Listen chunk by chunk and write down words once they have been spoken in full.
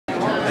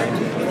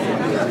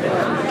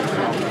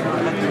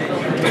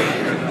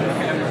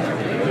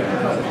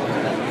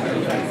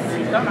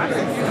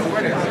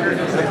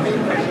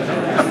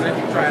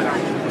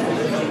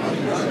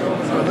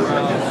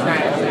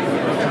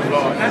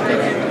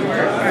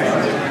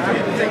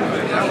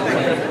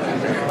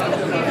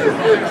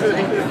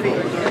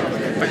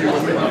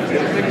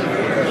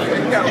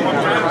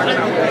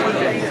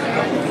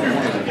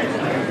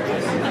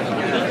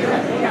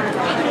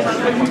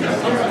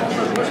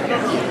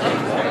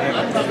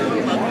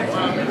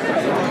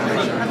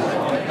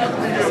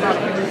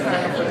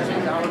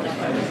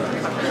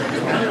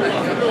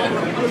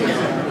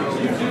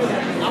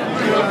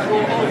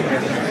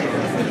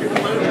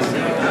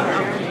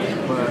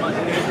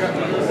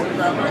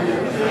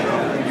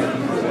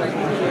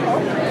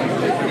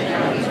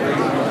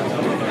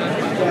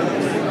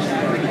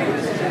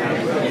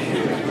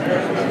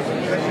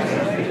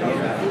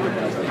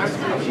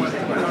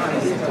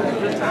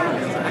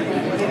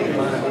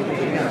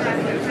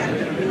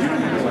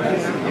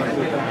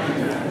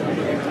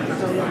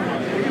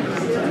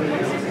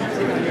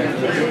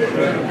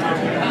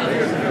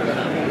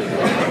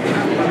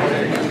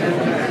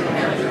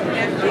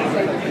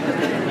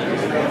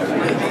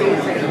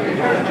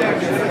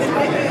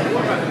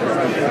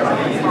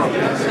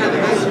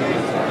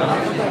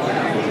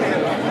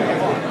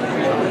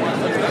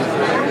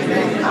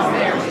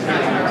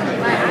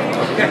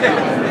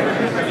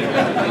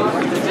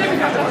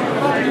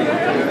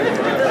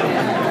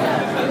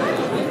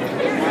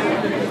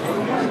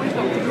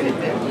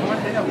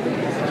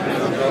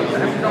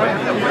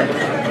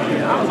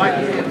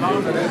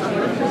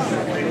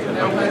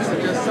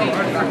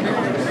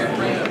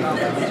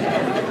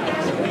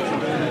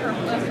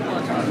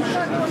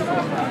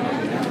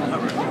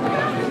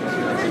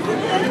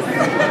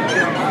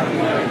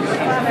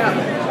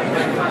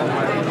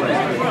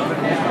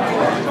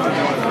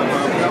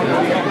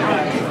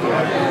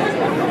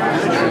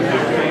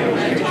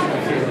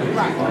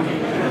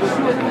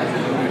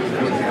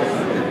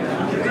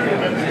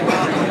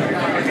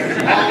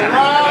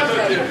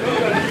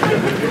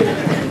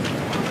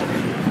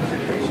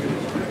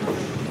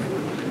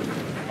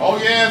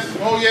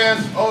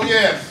Oh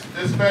yes,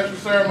 this special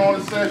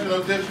ceremony session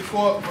of District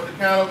Court for the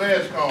County of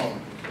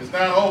Edgecombe is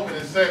now open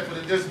and set for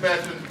the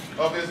dispatching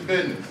of his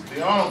business.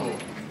 The Honorable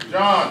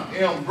John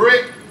M.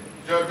 Britt,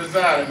 Judge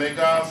presiding. May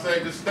God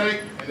save the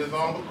state and his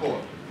honorable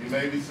court. You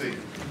may be seated.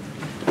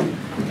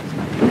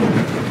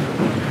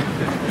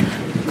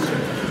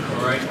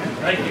 All right,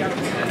 thank you.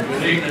 And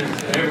good evening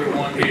to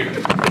everyone here.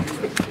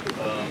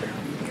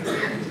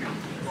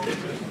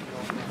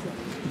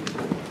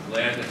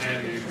 Glad to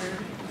have you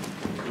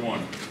join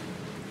us.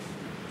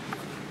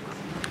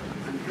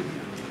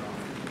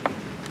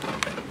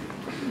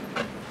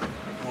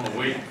 I want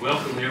to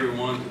welcome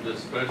everyone to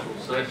this special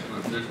session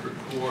of District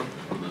Court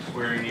for the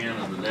swearing in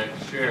of the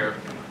next Sheriff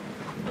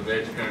of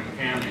Edgecombe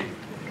County,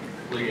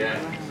 Clee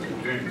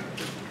Atkinson Jr.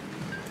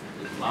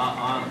 It's my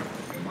honor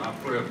and my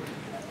privilege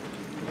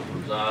to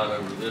preside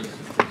over this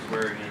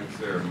swearing-in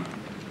ceremony.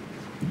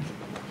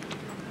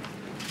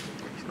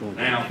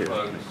 Now,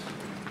 folks,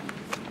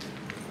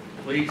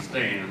 please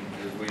stand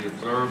as we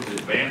observe the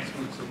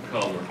advancements of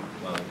color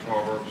by the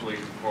Tarboro Police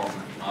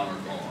Department Honor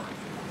Guard.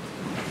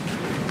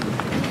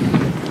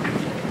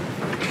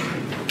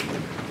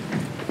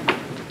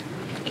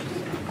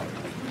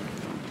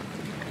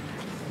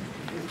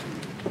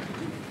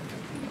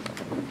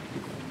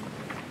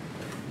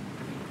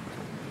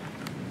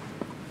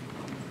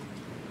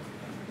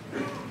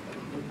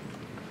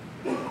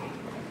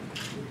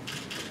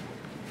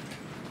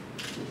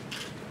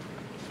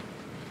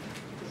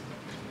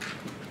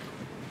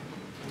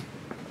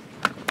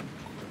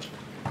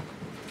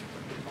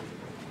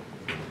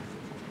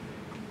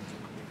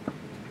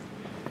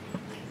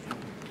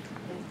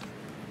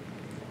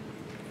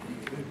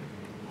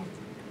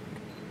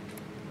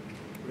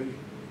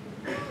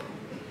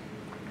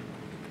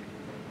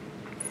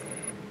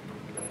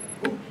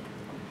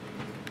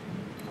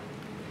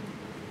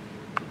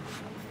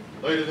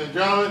 Ladies and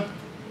gentlemen,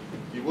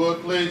 if you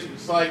would please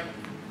recite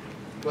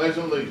Pledge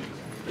of Allegiance.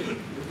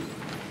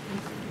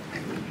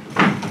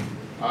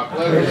 I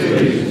pledge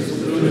allegiance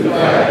to the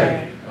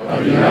flag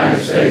of the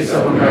United States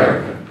of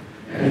America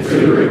and to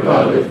the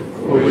republic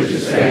for which it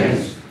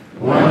stands,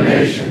 one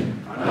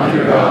nation,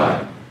 under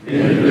God,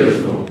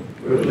 indivisible,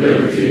 with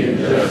liberty and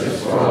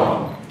justice for all.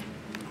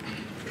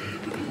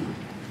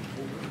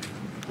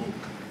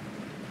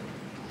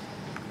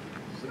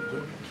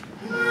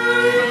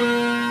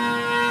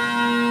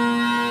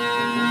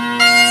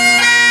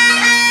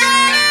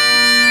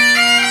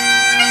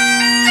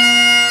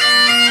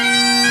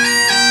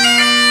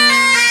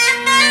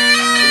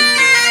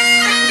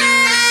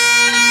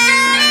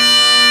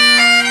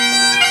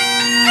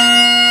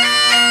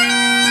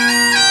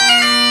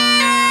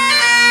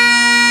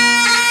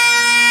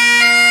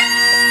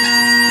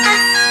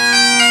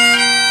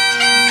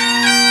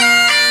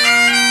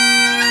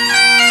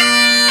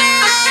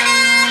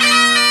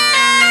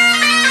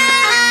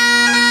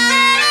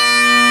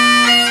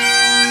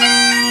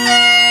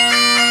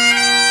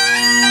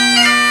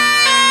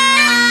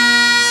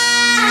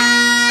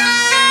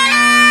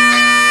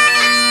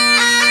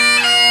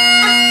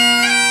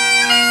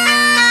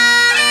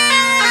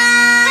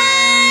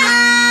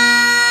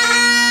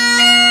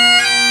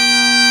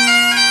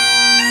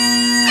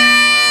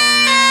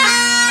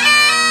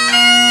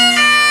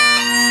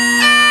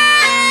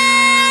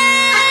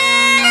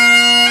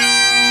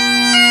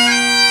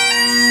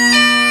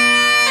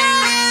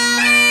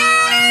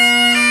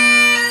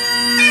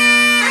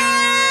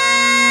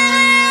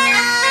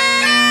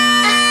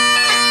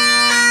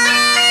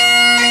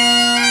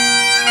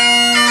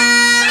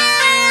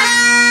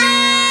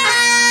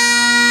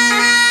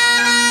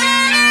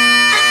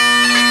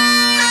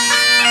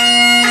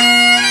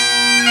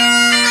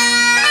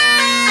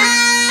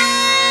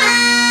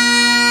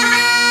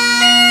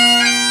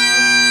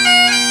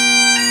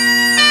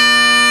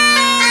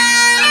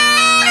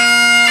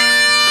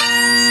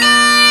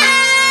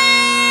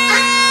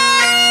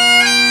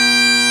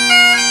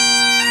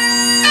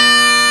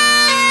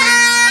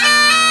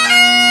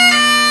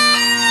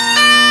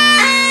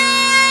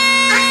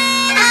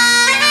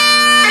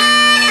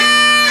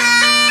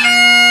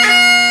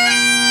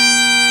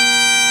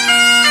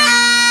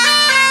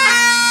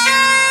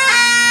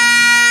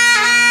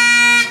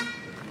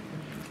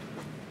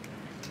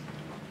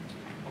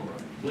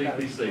 Please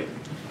be seated.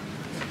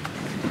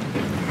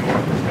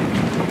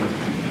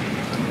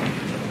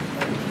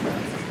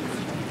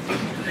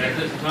 At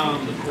this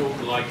time, the court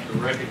would like to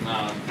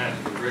recognize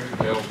Pastor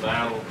Richard L.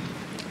 Battle,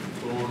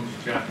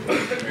 Florence Chapel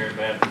Missionary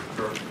Baptist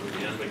Church for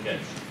the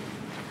invocation.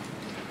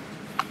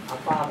 Our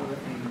Father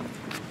in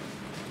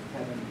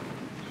heaven.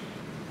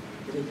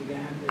 It is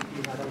again that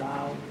you have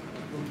allowed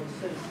a group of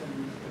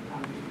citizens to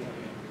come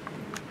together.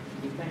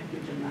 We thank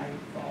you tonight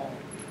for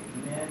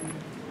men,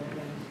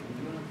 women in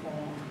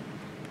uniform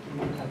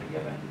who have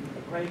given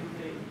the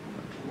bravery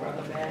to wear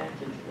the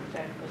badge and to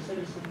protect the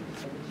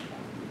citizens of this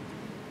county.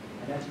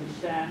 And as we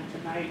stand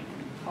tonight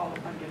and call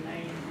upon your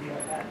name, we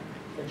are at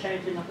the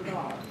changing of the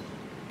guards.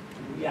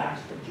 And we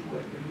ask that you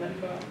would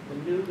remember the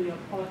newly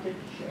appointed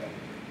sheriff.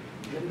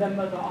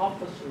 Remember the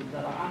officers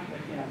that are under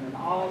him and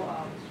all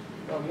of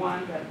the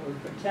one that will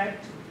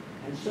protect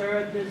and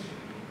serve this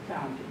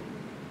county.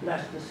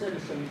 Bless the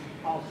citizens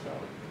also.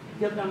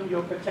 Give them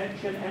your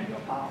protection and your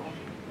power.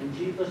 In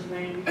Jesus'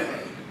 name we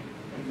pray.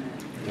 Amen.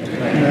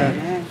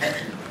 Amen.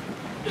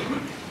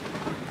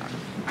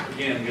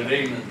 Again, good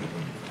evening.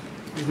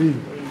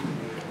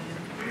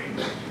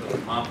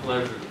 It's my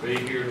pleasure to be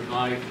here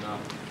tonight.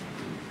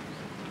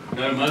 I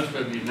know most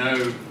of you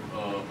know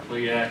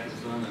Clee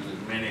Atkinson and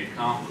his many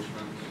accomplishments,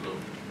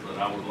 but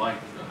I would like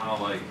to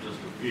highlight just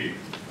a few.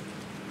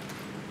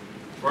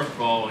 First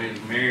of all, he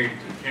is married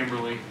to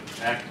Kimberly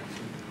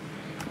Atkinson,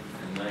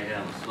 and they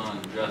have a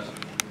son, Justin.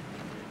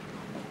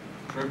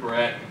 Trooper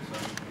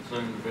Atkinson,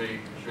 soon to be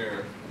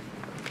sheriff,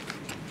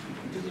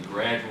 is a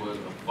graduate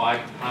of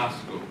Fife High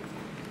School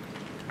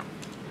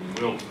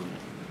in Wilson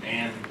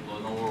and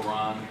Lenore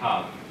Ryan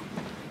College.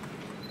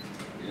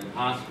 In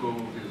high school,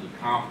 his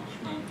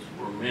accomplishments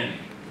were many.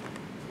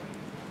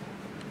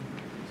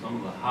 Some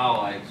of the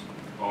highlights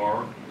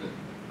are that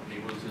he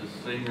was his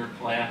senior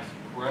class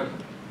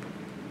president.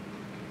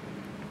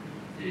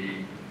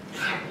 He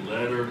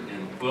lettered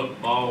in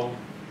football,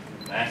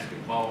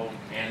 basketball,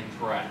 and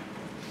track.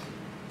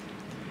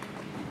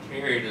 He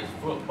carried his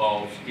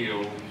football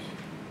skills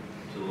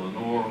to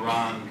Lenore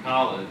Ryan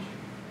College,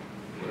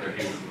 where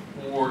he was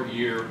a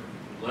 4-year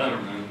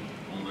letterman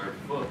on their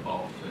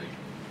football team.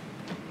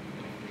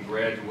 He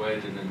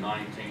graduated in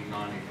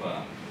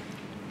 1995.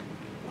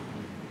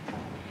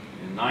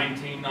 In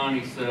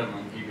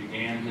 1997, he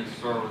began his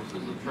service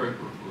as a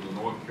trooper for the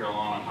North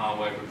Carolina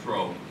Highway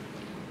Patrol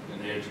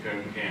in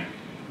Edgecombe County,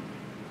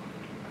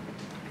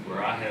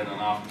 where I had an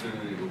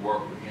opportunity to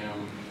work with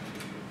him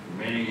for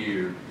many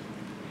years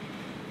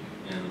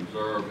and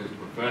observe his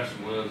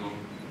professionalism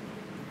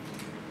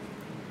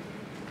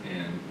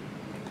and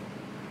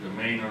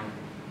demeanor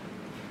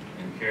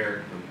and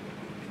character,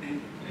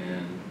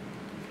 and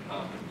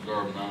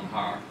observed none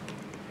higher.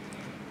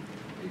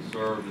 He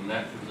served in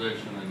that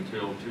position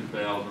until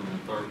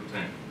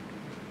 2013.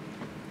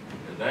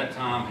 At that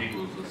time, he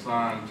was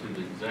assigned to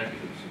the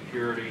executive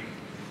security,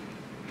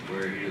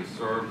 where he has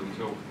served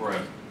until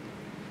present.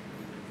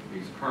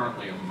 He's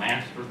currently a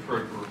master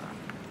trooper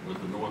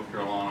with the North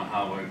Carolina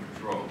Highway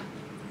Patrol.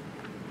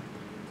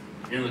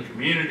 In the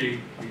community,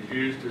 he's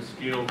used his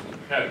skills as a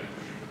coach,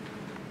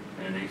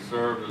 and he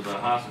served as a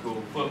high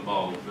school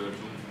football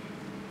official.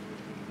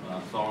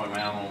 I saw him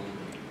out on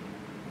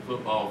the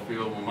football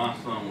field when my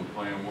son was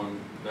playing one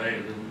day.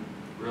 I didn't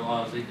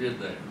realize he did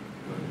that,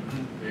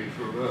 but he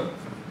sure does.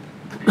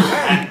 He's an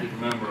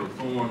active member of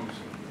Thorns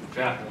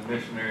Chapel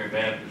Missionary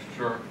Baptist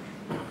Church.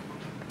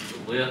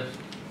 The list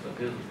of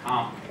his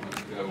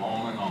accomplishments go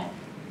on and on.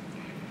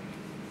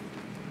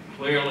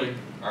 Clearly,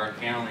 our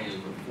county is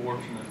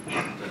fortunate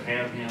to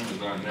have him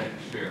as our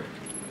next sheriff.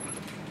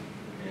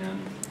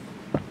 And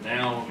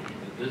now,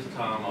 at this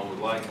time, I would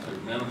like to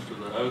administer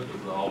the oath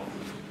of the office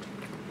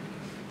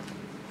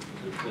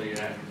to Clee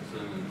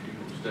Atkinson, and if you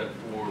will step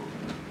forward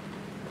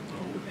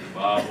with your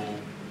Bible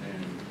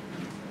and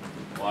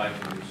your wife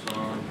and your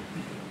son,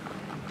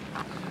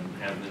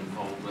 and have them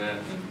hold that.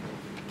 And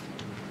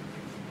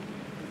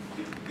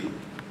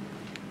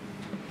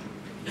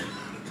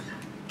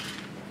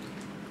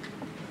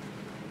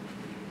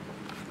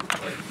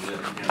like you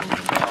let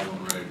the Bible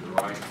and raise your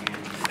right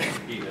hand and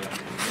repeat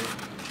after me.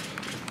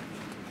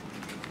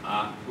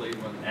 I,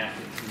 Cleveland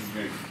Atkinson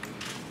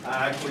Jr. I,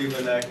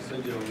 Cleveland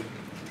Atkinson Jr.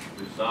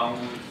 Do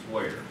solemnly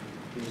swear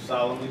do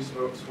solemnly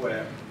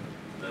swear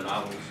that I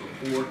will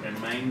support and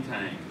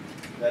maintain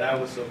that I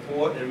will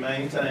support and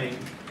maintain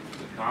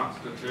the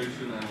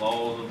Constitution and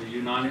laws of the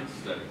United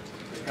States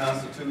the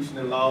Constitution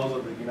and laws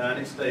of the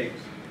United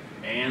States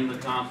and the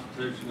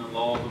Constitution and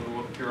laws of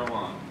North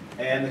Carolina,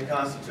 and the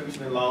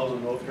Constitution and laws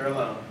of North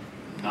Carolina,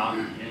 not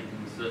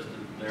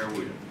inconsistent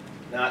therewith,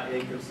 not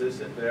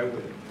inconsistent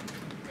therewith,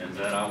 and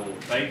that I will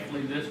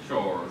faithfully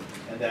discharge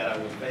and that I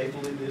will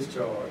faithfully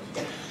discharge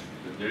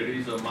the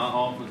duties of my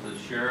office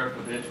as Sheriff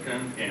of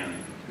Edgecombe County.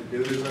 the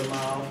duties of my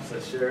office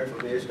as Sheriff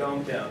of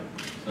Edgecombe County.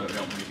 So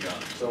help me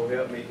God. So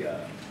help me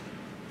God.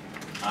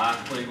 I,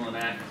 Cleveland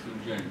Atkinson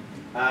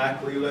Jr. I,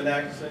 Cleveland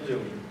Atkinson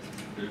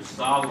Jr. Do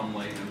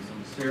solemnly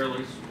and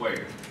sincerely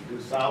swear do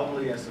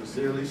solemnly and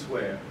sincerely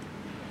swear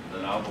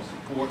that I will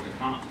support the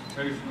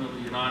Constitution of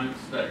the United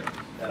States,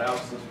 that I will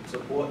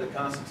support the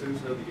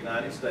Constitution of the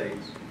United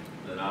States,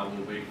 that I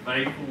will be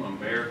faithful and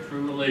bear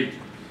true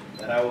allegiance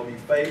that I will be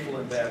faithful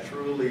and bear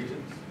true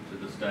allegiance to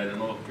the state of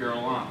North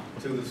Carolina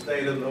to the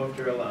state of North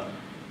Carolina,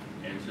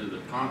 and to the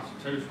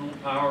constitutional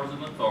powers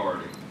and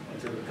authorities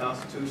and to the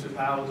constitutional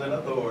powers and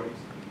authorities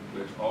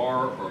which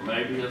are or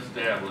may be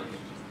established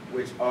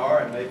which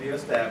are and may be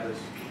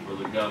established for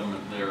the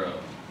government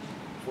thereof,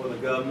 for the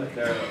government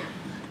thereof,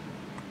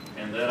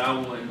 and that I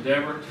will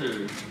endeavor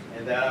to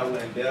and that I will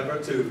endeavor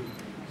to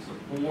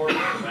support,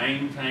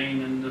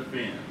 maintain, and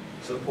defend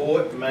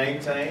support,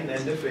 maintain,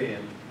 and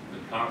defend the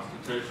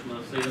Constitution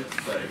of said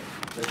state,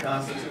 the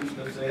Constitution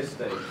of said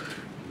state,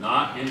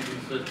 not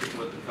inconsistent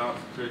with the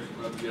Constitution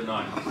of the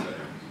United States,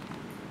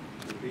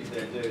 repeat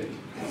that, Judge,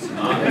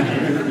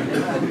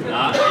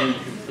 not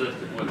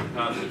inconsistent with the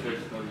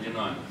Constitution of the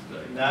United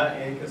States, not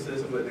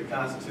inconsistent with the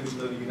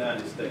Constitution of the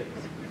United States,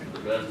 to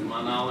the best of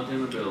my knowledge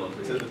and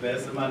ability, to the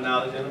best of my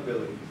knowledge and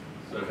ability,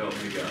 so help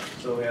me God.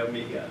 so help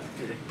me God.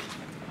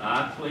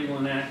 I,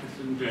 Cleveland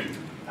Atkinson Jr.,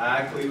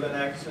 I, Cleveland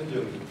Atkinson Jr.,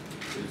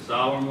 do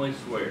solemnly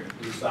swear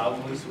do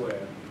solemnly swear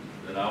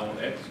that I will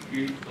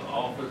execute the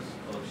office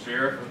of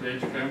Sheriff of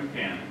Edgecombe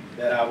County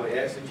that I will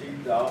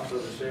execute the office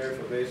of the Sheriff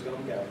of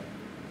Edgecombe County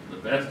to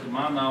the best of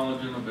my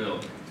knowledge and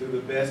ability, to the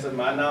best of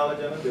my knowledge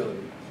and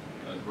ability,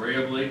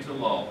 agreeably to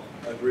law,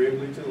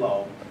 agreeably to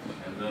law,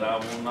 and that I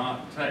will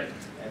not take,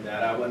 and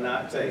that I will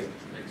not take,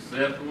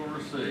 accept, or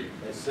receive,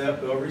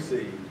 accept, or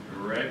receive,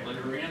 directly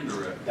or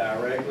indirectly,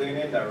 directly and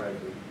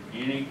indirectly,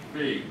 any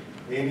fee,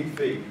 any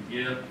fee,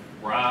 gift,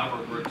 bribe,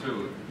 or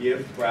gratuity,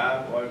 gift,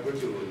 bribe, or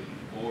gratuity,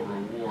 or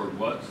reward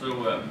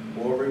whatsoever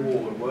or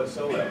reward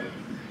whatsoever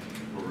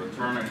for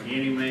returning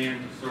any man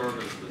to serve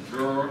as the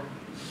juror,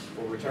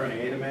 for returning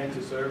any man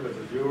to serve as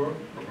a juror.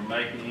 or for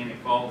making any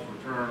false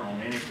return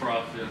on any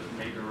process to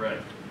me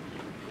directed,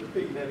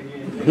 Repeat that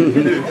again.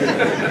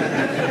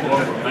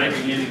 or for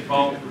making any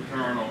false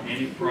return on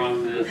any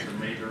process to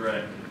me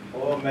directed,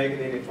 Or making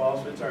any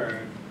false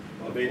return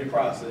of any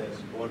process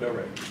or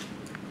direct,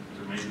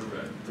 to me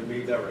directed. to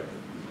me direct.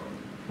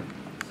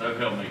 So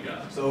help me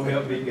God. So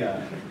help me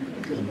God.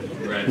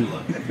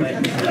 Congratulations.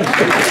 Thank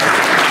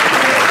you.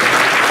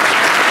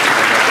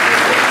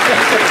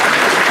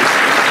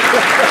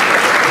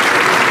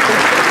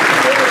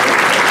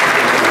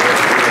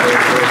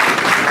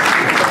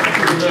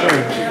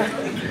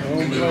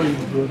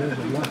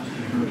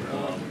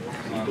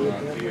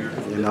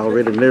 And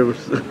already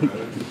nervous.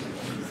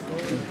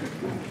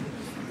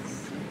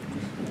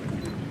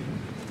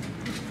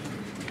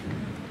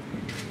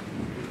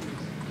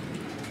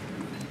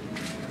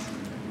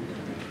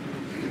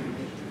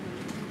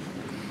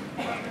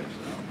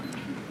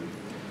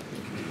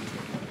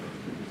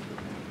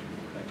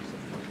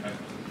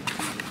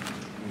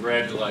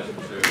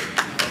 Congratulations, sir.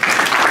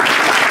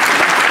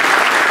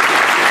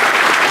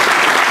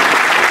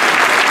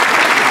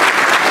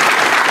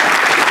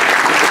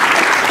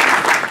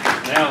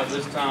 Now, at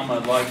this time,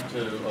 I'd like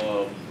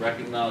to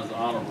recognize the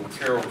Honorable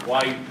Carol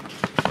White,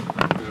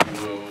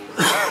 who will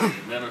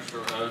administer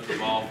oath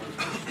of office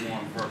for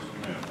sworn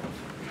personnel.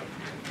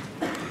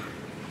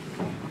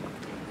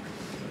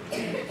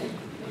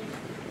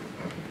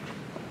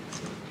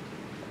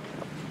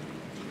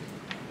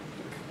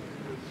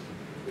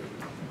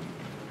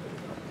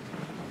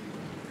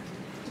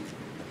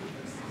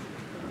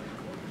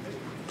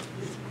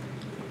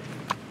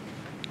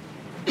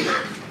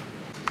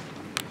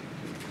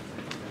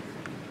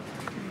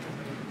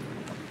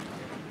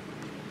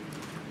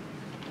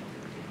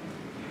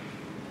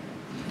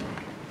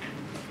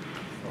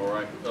 All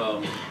right,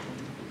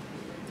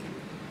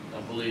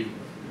 I believe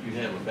you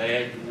have a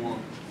badge you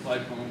want to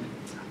place on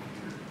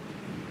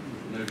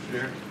the new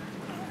sheriff.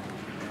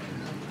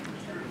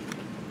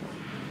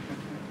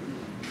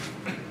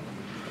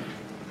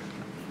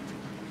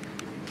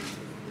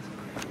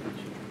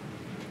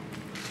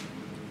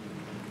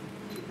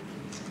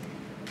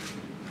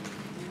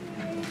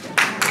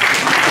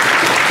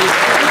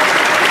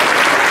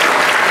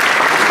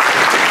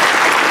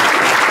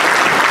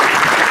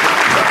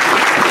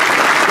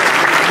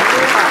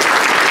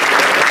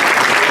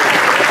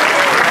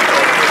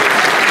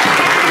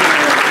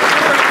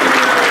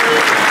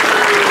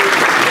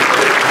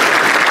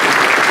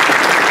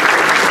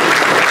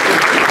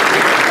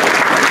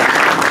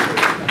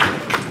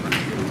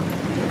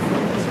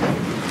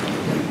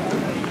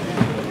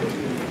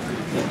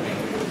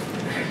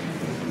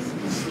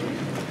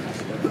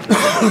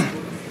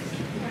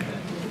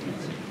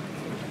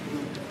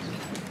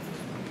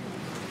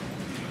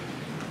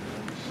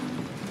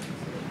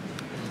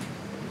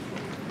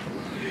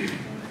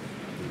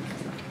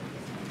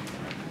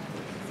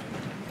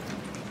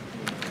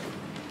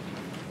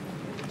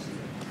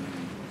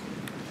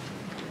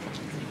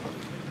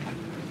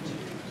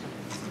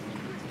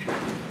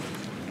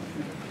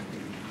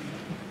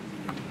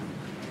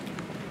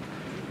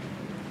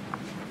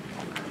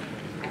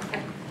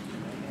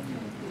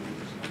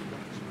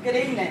 Good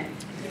evening.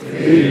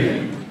 Good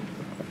evening.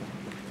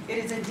 It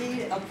is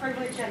indeed a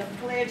privilege and a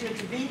pleasure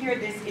to be here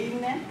this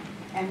evening,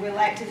 and we'd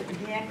like to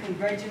again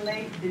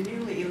congratulate the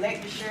newly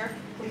elected Sheriff,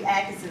 Clee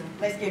Atkinson.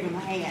 Let's give him a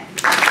hand.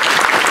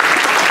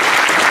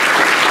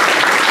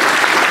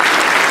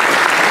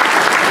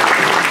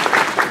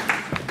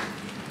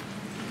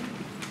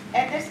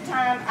 At this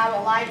time, I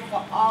would like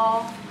for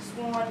all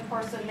sworn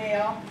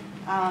personnel,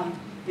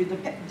 the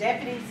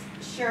deputies,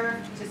 sheriff,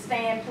 to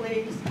stand,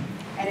 please.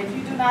 And if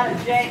you do not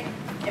object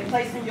in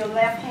placing your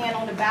left hand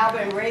on the Bible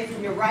and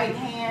raising your right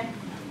hand,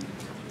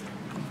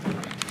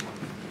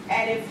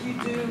 and if you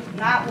do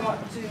not want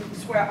to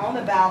swear on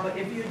the Bible,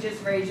 if you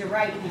just raise your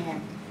right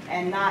hand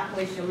and not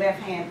place your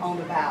left hand on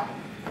the Bible.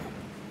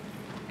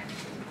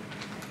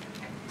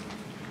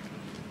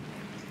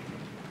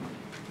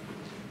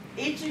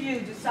 Each of you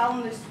do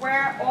solemnly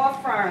swear or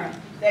affirm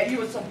that you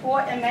will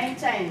support and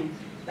maintain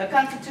the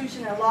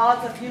Constitution and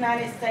laws of the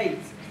United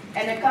States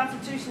and the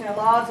Constitution and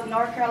laws of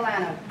North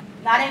Carolina,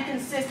 not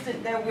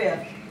inconsistent therewith,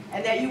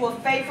 and that you will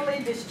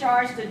faithfully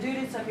discharge the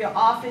duties of your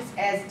office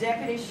as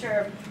Deputy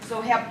Sheriff,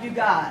 so help you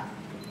God.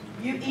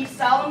 You each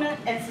solemnly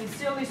and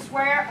sincerely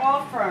swear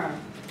or affirm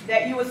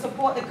that you will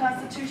support the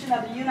Constitution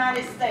of the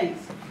United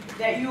States,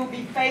 that you will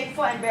be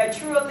faithful and bear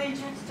true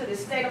allegiance to the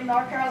state of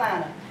North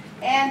Carolina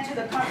and to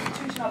the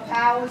constitutional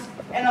powers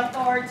and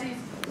authorities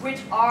which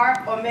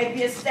are or may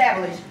be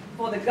established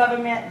for the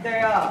government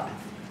thereof,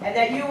 and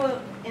that you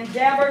will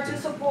endeavor to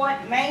support,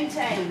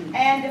 maintain,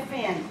 and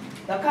defend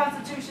the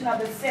Constitution of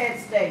the said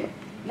state,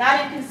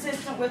 not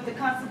inconsistent with the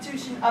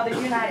Constitution of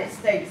the United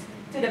States,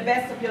 to the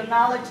best of your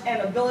knowledge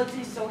and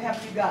ability, so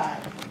help you God.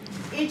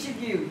 Each of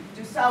you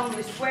do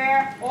solemnly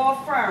swear or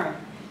affirm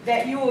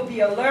that you will be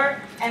alert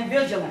and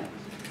vigilant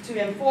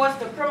to enforce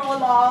the criminal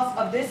laws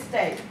of this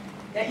state,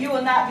 that you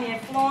will not be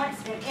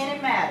influenced in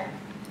any matter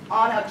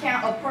on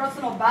account of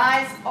personal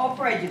bias or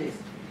prejudice,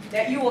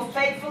 that you will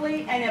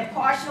faithfully and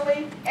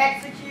impartially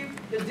execute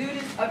the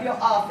duties of your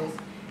office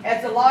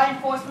as a law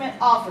enforcement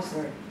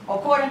officer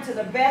according to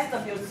the best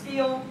of your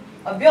skill,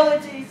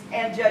 abilities,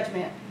 and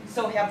judgment,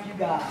 so help you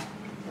God.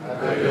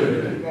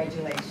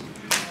 Congratulations.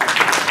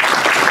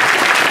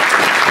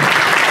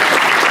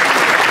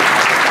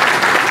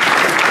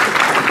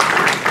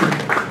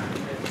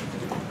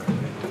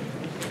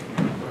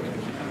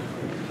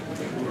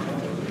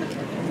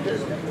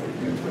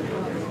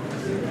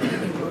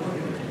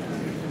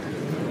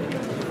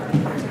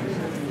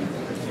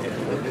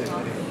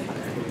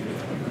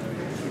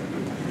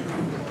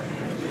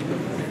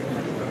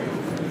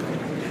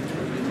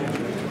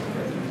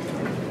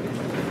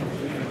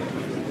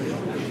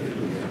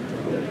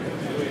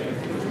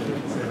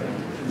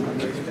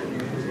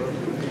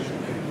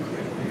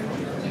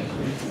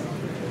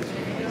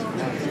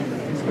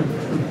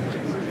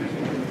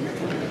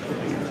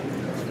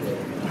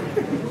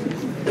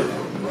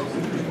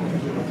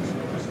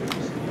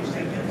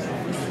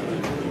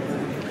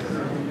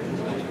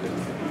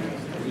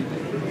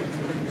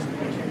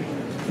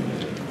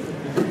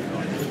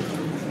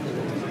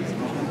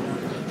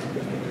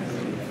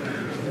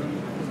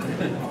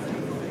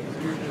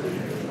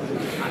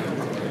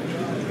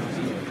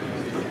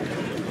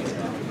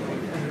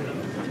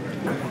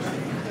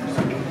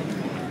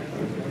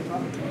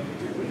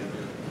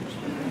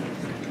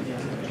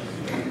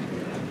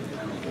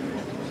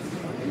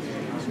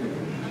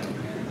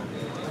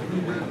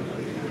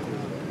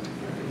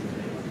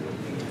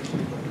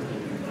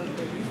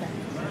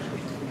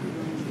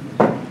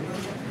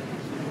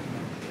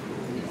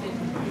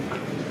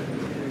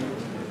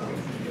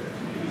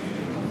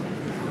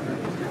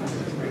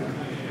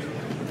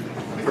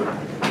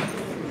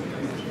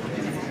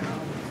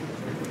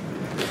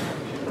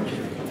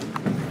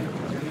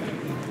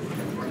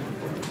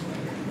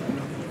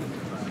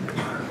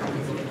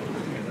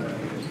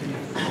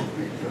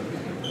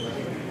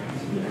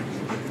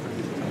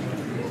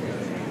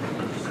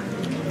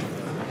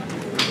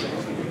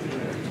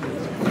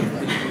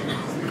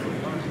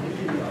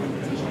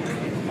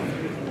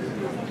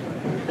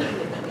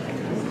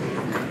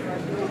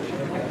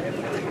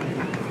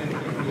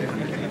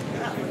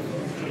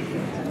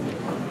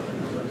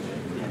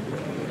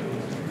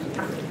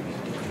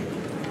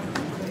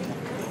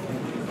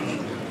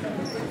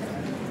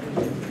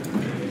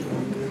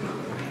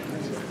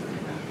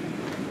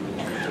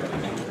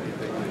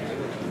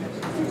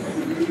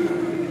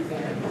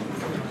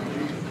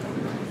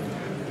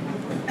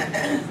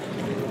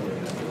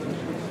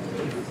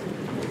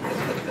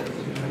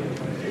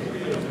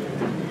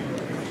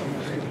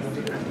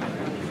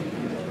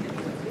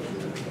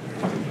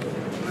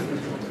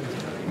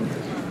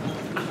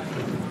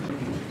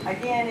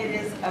 Again, it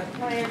is a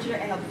pleasure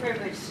and a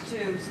privilege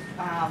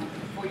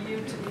for you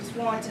to be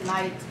sworn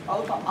tonight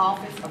oath of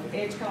office of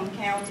Edgecombe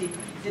County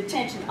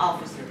Detention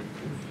Officer.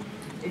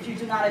 If you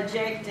do not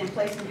object in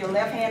placing your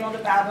left hand on the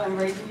Bible and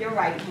raising your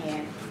right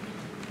hand,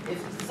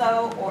 if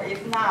so or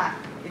if not,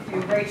 if you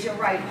raise your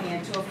right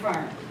hand to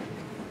affirm.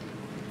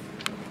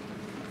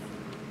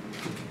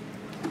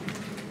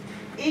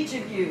 Each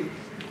of you,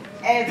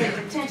 as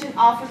a detention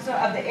officer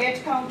of the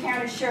Edgecombe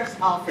County Sheriff's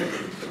Office,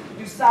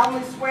 do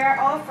solemnly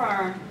swear or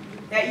affirm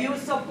that you will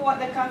support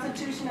the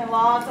Constitution and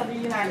laws of the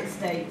United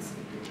States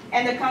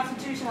and the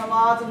Constitution and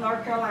laws of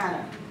North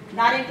Carolina,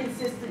 not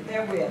inconsistent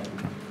therewith,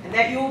 and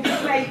that you will be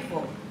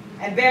faithful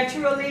and bear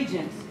true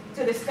allegiance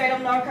to the state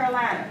of North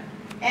Carolina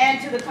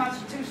and to the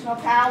constitutional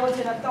powers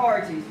and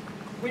authorities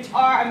which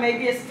are or may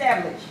be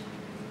established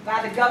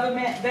by the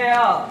government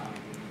thereof,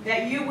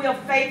 that you will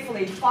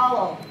faithfully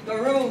follow the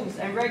rules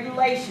and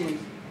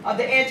regulations of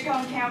the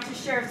Edgecombe County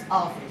Sheriff's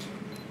Office,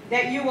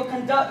 that you will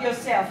conduct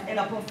yourself in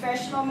a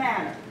professional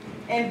manner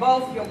in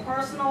both your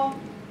personal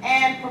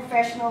and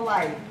professional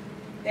life,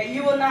 that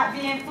you will not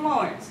be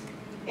influenced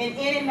in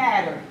any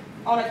matter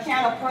on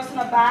account of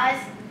personal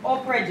bias or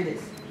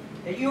prejudice,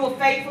 that you will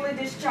faithfully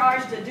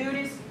discharge the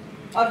duties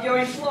of your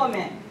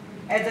employment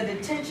as a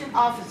detention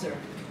officer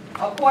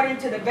according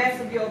to the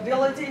best of your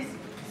abilities,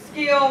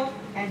 skill,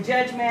 and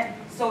judgment,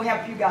 so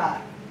help you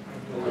God.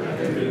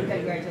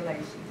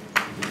 Congratulations.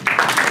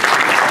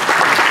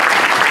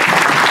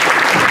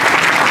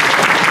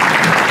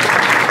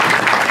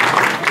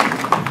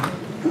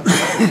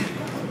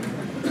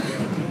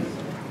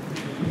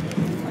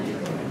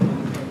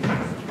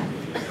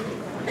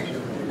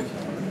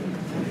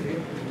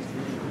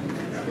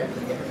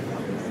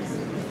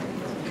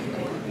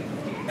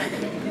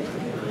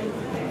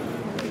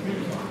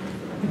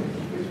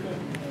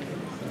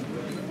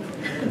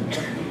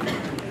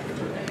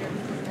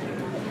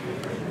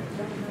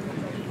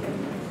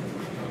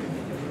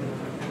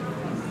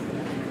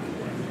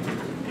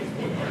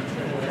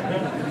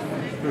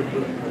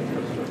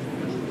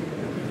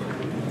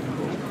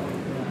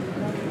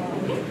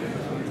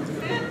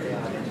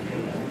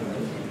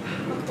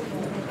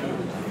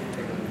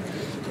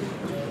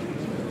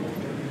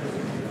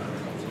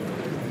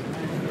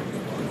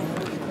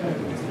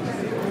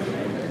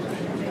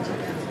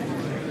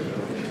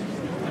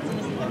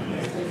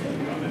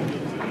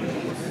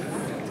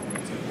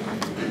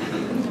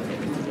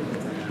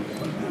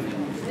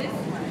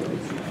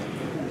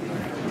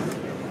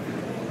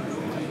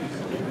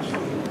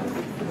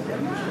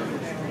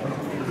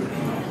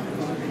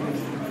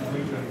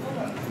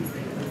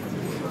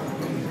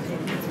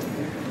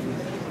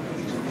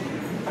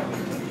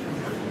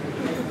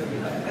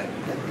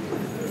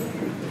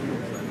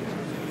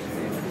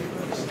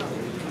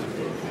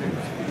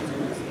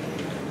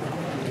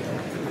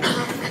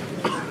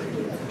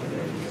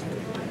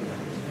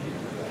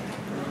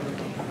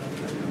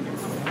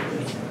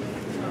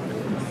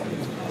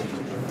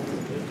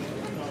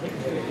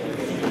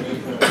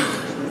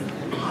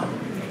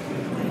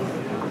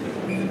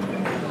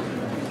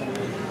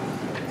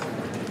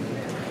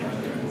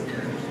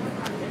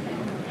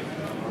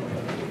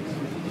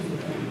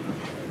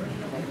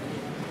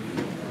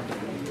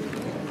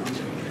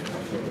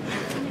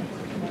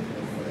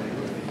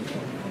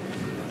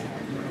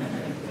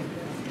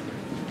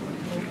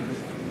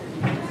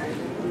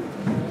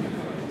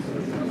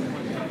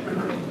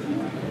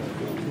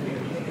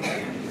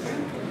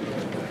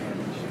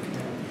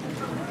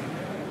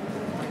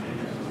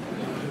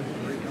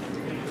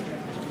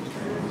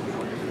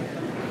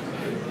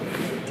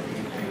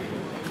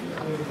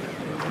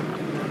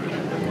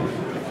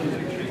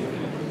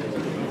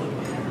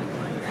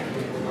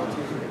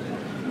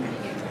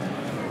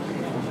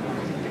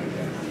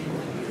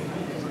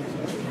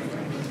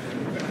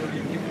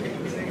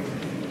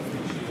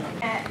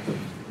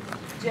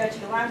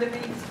 Judge Yolanda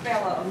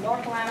Fellow of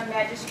North Carolina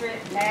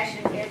Magistrate, Nash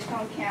and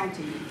Edgecombe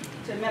County,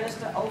 to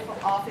administer oath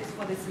of office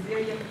for the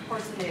civilian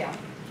personnel.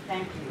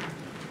 Thank you.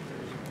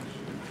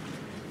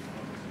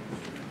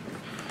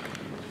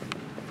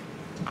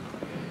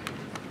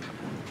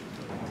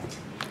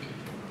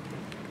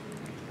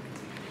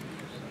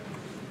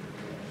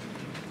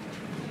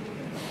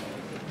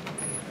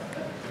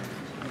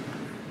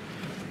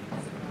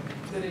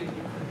 Good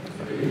evening.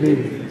 Good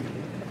evening.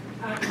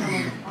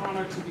 I'm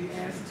honored to be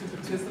asked to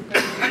participate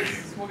in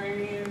this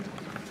swearing-in.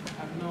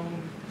 I've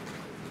known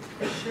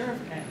Sheriff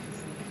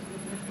Atkinson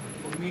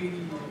for many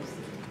years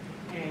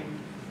and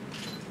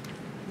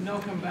know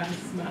him by his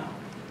smile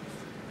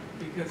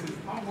because he's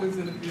always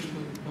in a good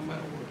mood, no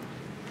matter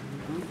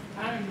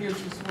what. I am here to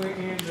swear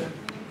in the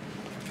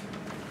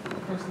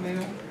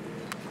personnel.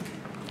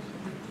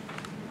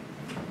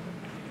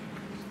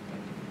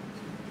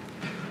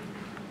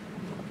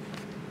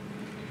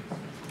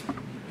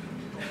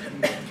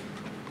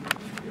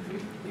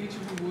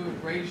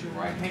 Raise your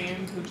right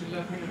hand, put your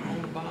left hand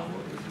on the Bible.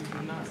 If you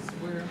do not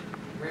swear,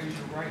 raise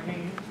your right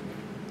hand.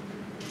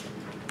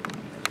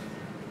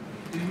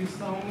 Do you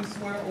solemnly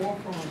swear or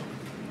affirm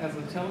as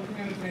a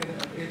telecommunicator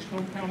of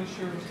Edgecombe County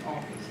Sheriff's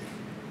Office?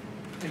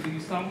 And do you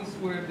solemnly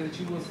swear that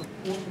you will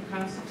support the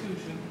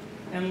Constitution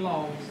and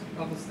laws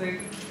of the state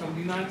of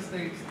the United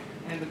States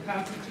and the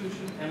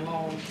Constitution and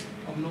laws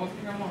of North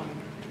Carolina,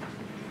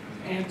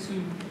 and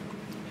to,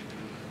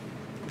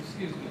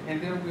 and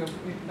there will,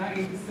 not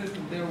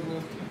inconsistent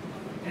therewith,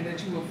 and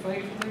that you will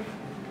faithfully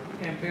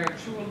and bear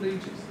true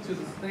allegiance to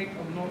the state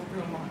of North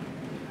Carolina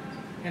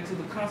and to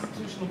the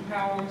constitutional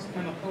powers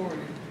and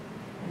authority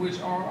which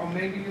are or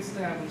may be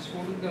established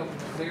for the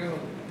government thereof,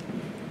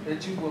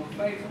 that you will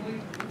faithfully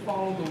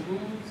follow the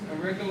rules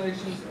and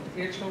regulations of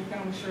Edgecombe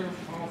County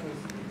Sheriff's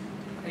Office,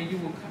 and you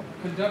will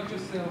conduct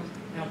yourselves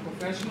in a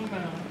professional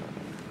manner,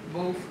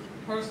 both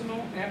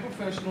personal and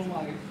professional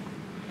life,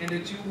 and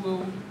that you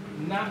will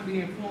not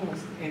be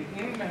influenced in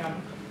any manner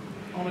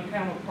on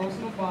account of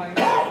personal bias,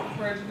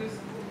 prejudice,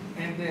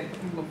 and that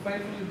you will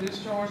faithfully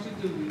discharge the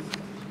duties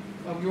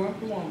of your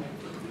employment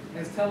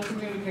as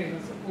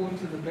telecommunicators according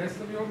to the best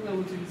of your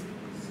abilities,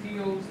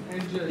 skills,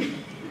 and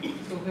judgment.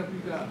 So help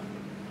you God.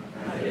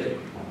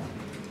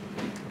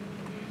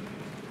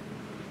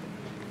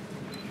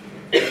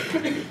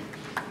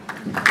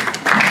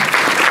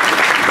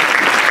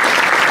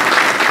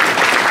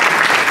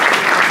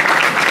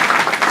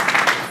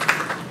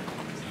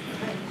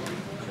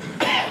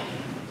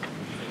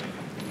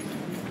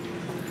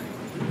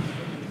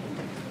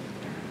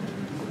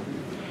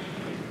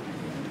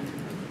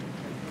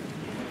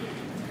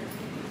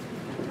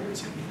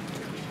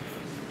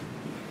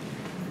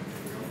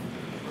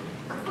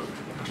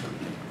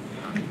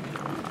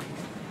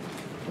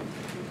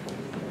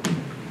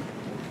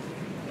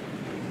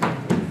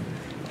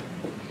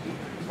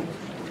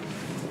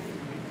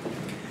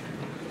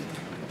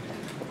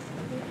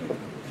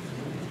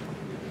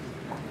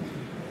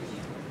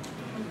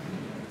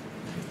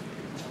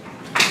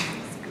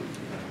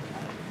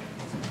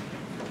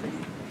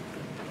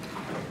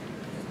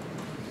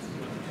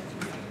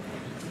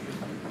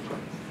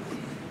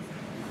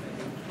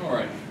 All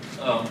right.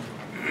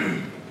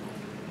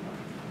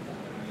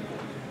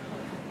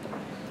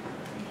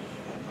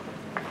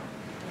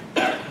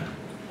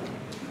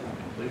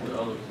 These are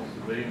other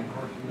civilian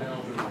personnel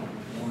who are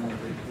wanting to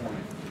be sworn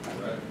in,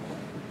 right?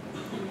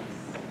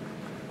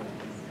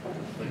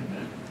 Think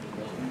that.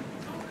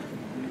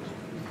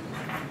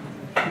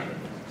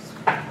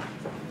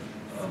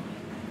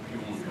 If you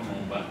want to come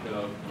on back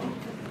up,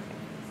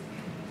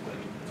 I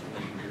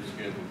think your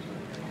schedule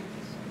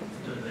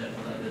to do that,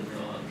 but I didn't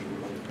realize you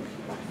were.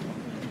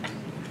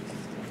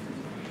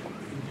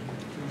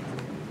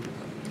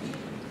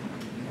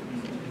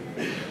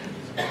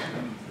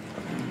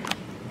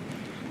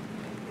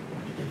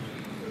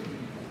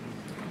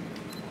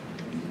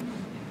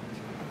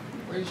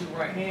 Raise your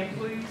right hand,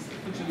 please.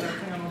 Put your left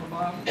hand on the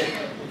Bible,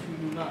 if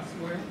you do not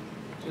swear.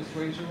 Just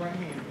raise your right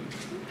hand, please.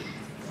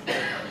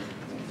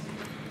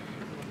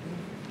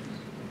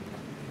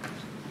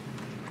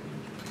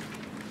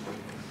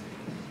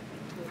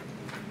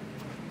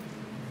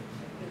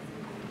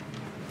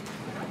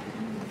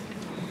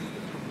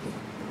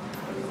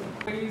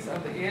 Employees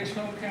of the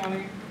Edgecombe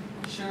County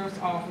Sheriff's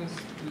Office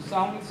do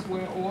solemnly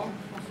swear or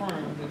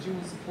affirm that you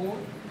will support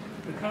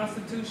the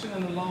Constitution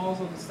and the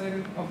laws of the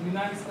state of the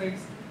United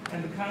States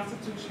and the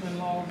Constitution and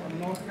laws of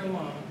North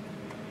Carolina,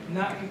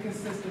 not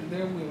inconsistent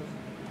therewith,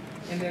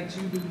 and that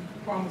you do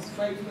promise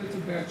faithfully to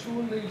bear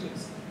true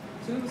allegiance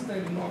to the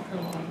state of North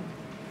Carolina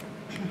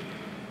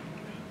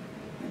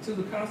and to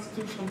the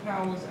constitutional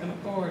powers and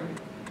authority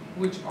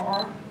which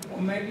are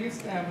or may be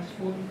established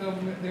for the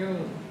government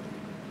thereof,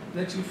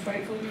 that you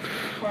faithfully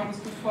promise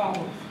to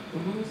follow the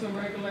rules and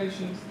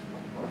regulations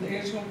of the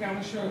Edgecombe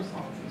County Sheriff's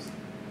Office.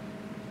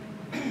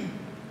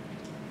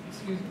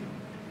 Excuse me.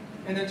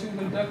 And that you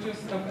conduct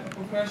yourself in a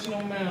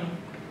professional manner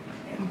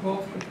in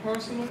both the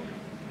personal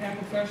and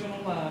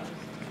professional lives.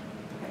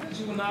 And that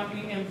you will not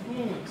be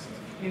influenced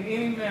in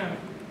any manner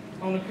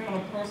on account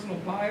of personal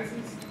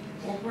biases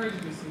or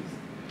prejudices.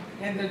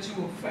 And that you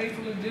will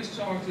faithfully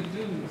discharge the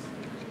duties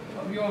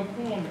of your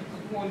employment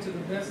according to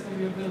the best of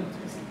your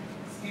abilities,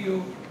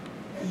 skill,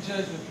 and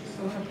judgment.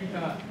 So help you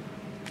God.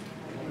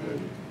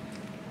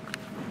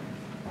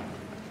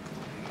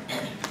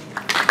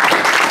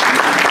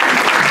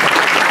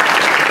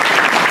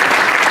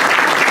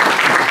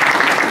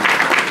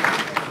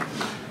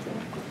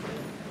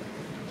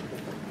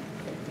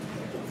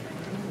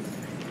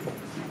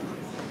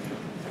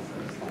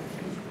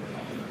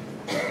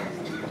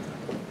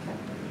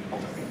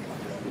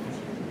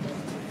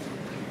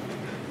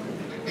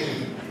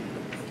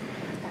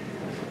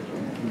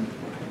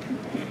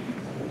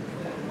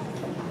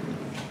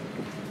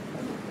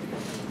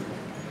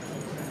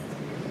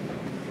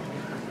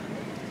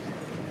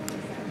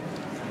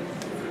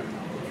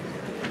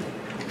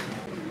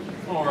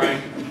 All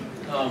right,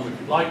 if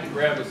you'd like to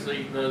grab a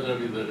seat, those of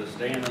you that are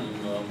standing,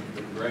 it'd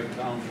be great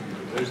time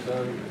to do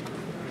so.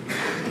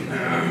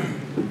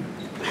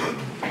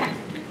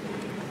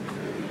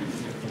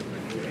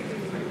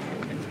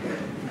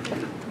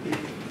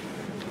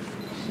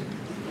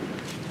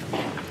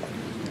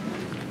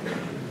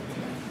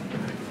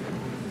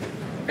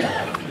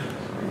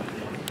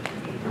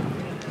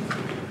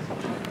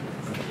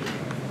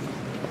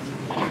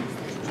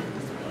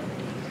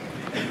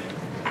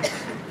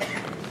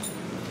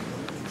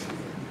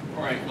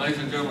 Ladies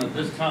and gentlemen, at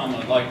this time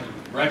I'd like to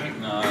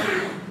recognize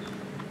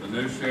the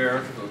new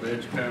sheriff of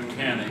Edgecombe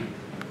County,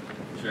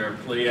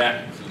 Sheriff Clee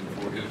Atkinson,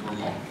 for his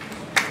remarks.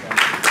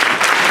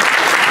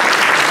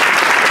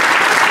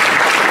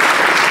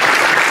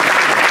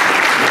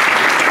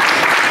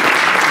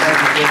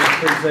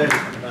 Appreciate it.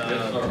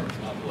 Yes, sir.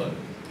 My pleasure.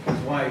 Ms.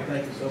 White,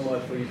 thank you so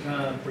much for your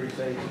time.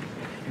 Appreciate it.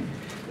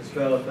 Ms.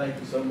 Fella, thank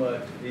you so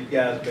much. These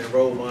guys have been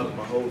role models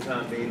my whole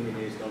time being in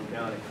Edgecombe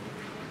County.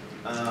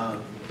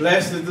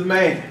 Blessed is the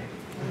man.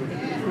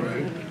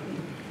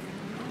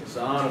 It's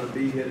an honor to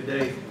be here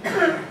today.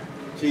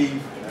 Chief,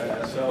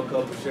 I saw a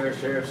couple of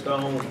Sheriff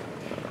Stone,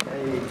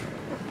 hey,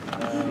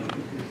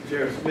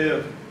 Sheriff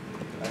Smith.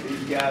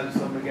 These guys are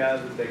some of the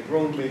guys that they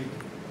groomed me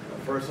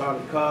First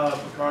Sergeant Cobb,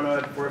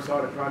 Colonel, First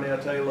Sergeant Cornell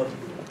Taylor.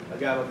 I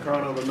got my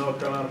Colonel of the North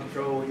Carolina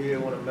Patrol here,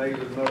 one of the major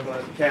North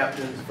Carolina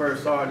captains,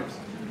 first sergeants.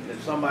 And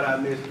if somebody I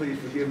missed, please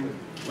forgive me.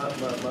 My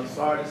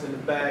sergeants in the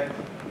back,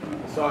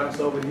 sergeants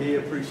over here,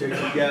 appreciate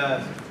you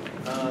guys.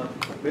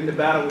 Been to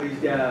battle with these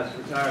guys,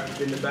 retired,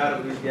 been to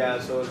battle with these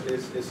guys, so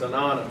it's an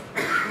honor.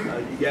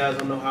 You guys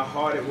don't know how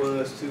hard it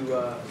was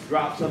to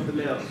drop something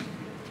else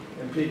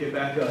and pick it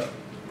back up.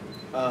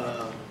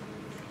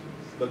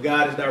 But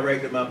God has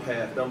directed my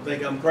path. Don't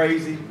think I'm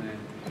crazy.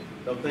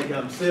 Don't think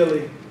I'm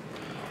silly.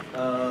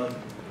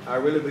 I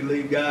really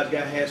believe God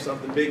has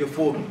something bigger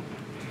for me.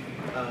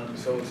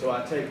 So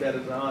I take that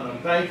as an honor.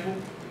 I'm thankful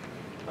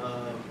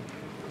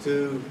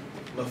to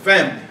my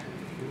family.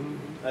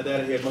 My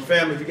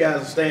family, if you guys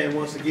will stand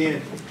once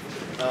again,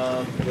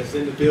 that's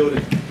in the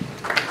building.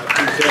 I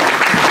appreciate it.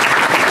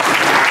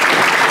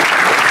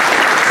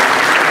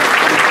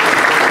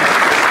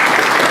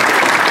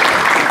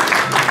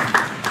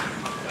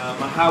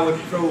 My Highway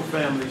Patrol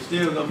family is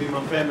still going to be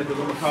my family because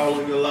I'm going to call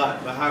on you a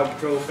lot. My Highway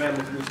Patrol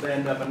family, if you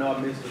stand up, I know I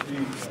missed a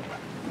few.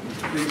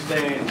 Please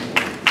stand.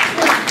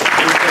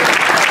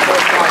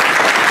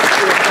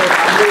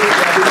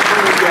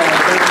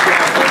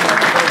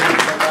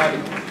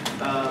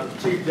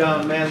 Chief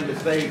John Manley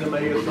stays in my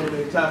ear so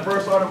many times.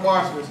 First Sergeant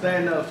Marshall,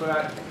 stand up, so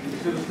you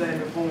should have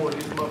stand forward.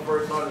 This is my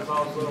first sergeant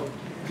also.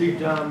 Chief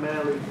John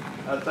Manley,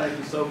 thank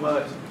you so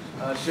much.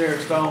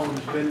 Sheriff Stone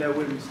has been there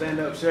with me. Stand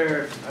up,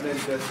 Sheriff. I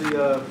didn't see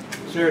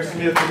Sheriff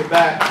Smith in the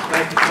back.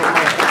 Thank you so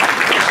much.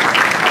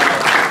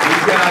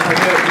 These guys are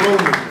helped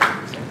grooming,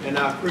 and I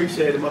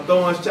appreciate it. My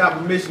Thorns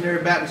Chapel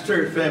Missionary Baptist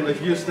Church family,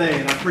 if you're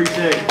staying, I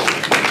appreciate it.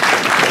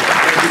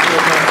 Thank you so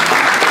much.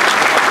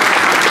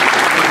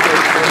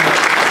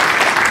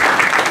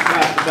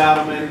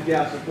 Battle, man, these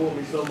guys support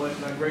me so much,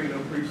 and I greatly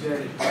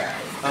appreciate it.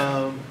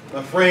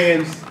 My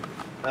friends,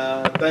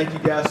 thank you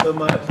guys so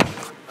much.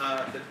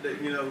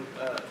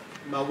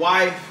 My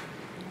wife,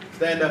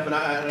 stand up, and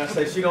I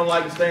say she don't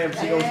like to stand,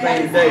 but she gonna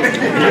stand today.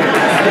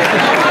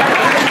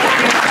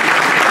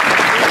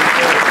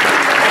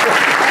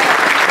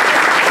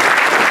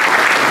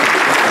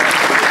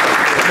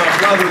 My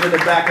brother's in the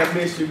back. I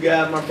miss you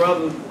guys. My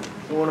brother,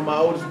 one of my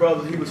oldest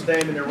brothers, he would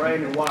stand in the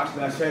rain and watch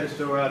me. I share the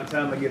story all the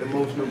time. I get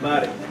emotional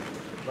about it.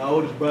 My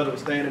oldest brother would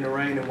stand in the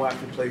rain and watch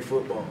me play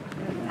football.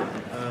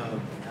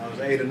 I was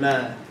 8 or 9,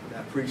 and I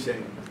appreciate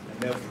it.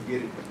 I never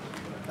forget it.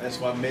 That's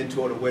why I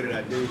mentor the way that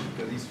I do,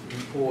 because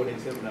he poured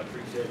into him, and I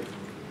appreciate it.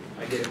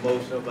 I get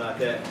emotional about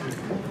that.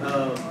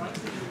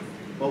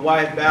 My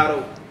wife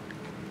battled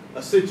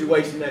a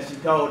situation that she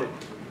called it.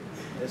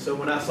 And so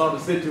when I saw the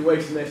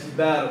situation that she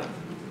battled,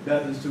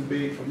 nothing's too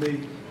big for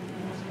me.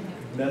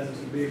 Nothing's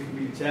too big for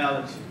me to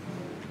challenge.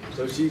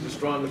 So she's the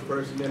strongest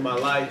person in my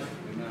life.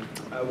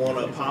 I want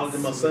to apologize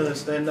to my son.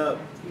 Stand up.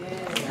 I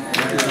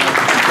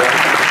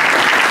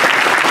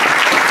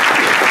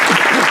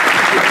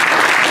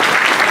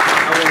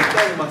want to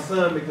thank my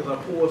son because I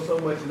pour so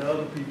much into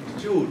other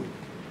people's children.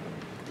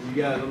 And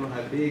you guys don't know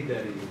how big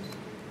that is.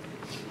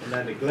 And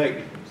I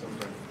neglected him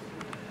sometimes.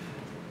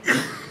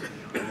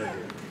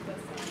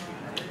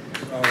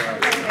 All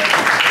right.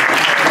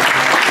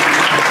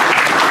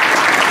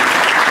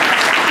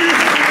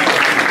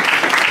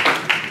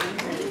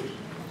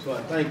 So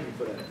I thank you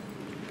for that.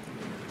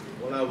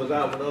 When I was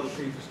out with other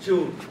people's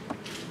children,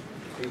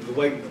 he was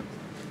awake.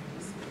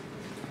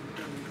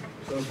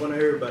 So in front of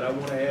everybody, I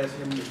want to ask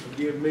him to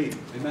forgive me.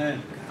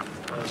 Amen.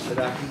 That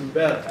I can do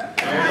better.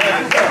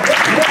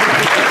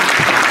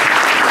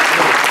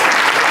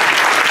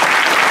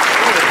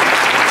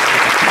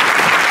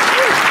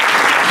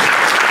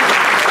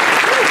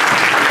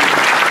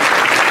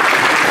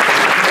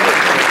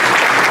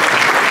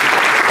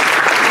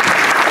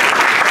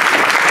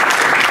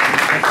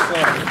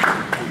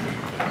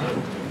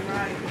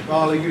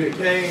 All of you that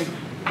came,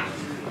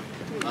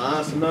 my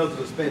aunts and uncles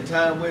that spent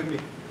time with me,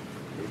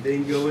 it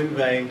didn't go in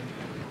vain.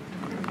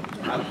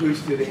 I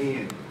pushed to the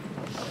end.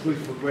 I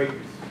pushed for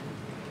greatness.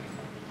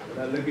 When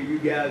I look at you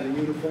guys in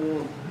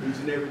uniform, each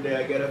and every day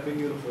I get up in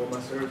uniform, I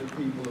serve the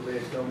people of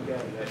Edgecombe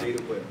County, and I did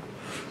it well.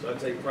 So I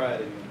take pride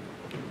in you.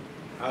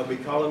 I'll be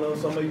calling on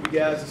some of you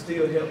guys to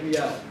still help me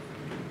out,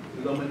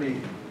 because I'm going to need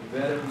you.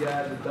 Veteran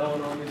guys that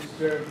don't on this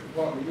sheriff's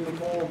department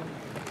uniform,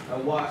 I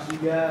watch you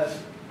guys.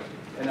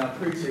 And I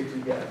appreciate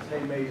you guys. Hey,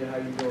 Major, how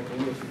you doing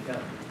from Wilson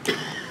County?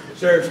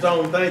 Sheriff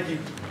Stone, thank you.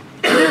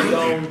 Sheriff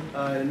Stone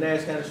and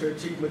Nash County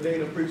Sheriff Chief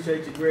Medina,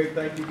 appreciate you, Greg.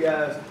 Thank you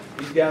guys.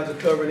 These guys are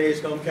covering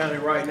Edgecombe County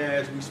right now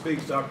as we speak,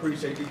 so I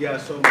appreciate you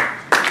guys so much.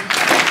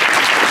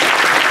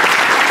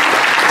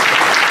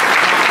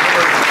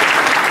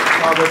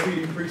 Tarboro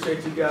PD,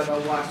 appreciate you guys. I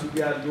watched you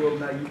guys grow up.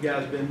 Now you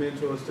guys have been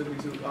mentors to me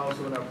too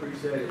also, and I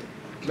appreciate it.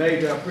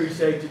 Major, I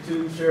appreciate you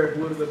too. Sheriff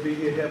Woodard will be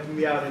here helping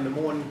me out in the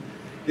morning.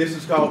 This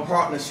is called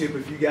partnership,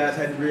 if you guys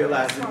hadn't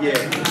realized it yet.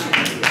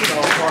 It's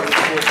called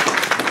partnership,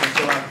 and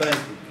so I thank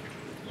you.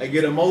 I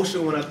get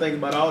emotional when I think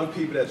about all the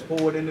people that's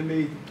poured into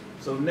me.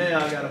 So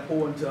now I got to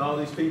pour into all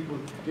these people.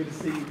 Good to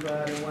see you,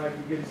 Clyde and wife.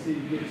 Good to see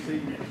you, good to see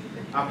you.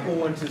 I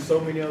pour into so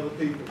many other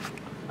people.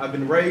 I've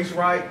been raised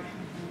right.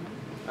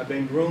 I've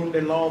been groomed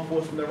in law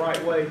enforcement the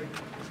right way.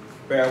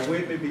 Bear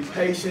with me, be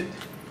patient.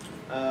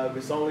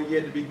 It's only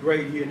yet to be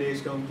great here in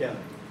Edgecombe County.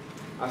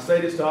 I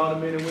say this to all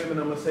the men and women,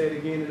 I'm going to say it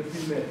again in a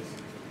few minutes.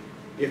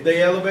 If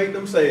they elevate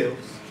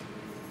themselves,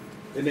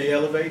 then they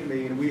elevate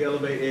me, and we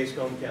elevate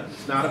Edgecombe County.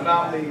 It's not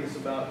about me, it's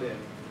about them.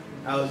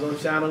 I was on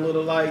Shine a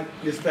Little Light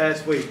this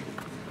past week,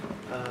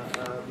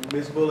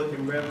 Miss Bullock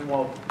and Reverend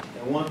Walker.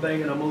 And one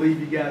thing, and I'm going to leave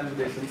you guys with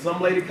this, and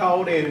some lady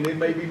called in, and it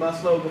may be my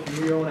slogan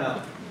from here on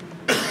out.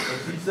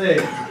 And she said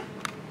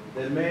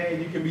that, man,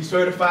 you can be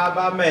certified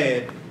by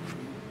man,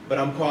 but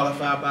I'm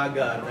qualified by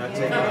God. And I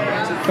take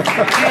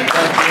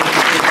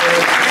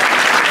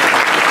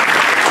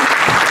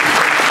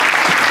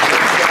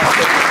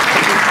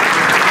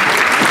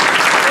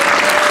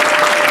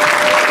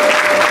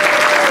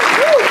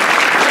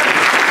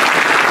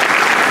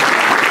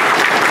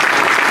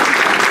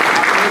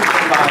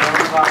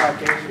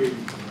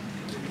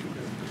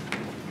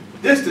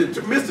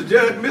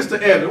Mr.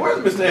 Evans, where's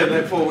Mr.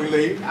 Evans before we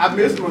leave? I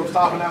missed him when I was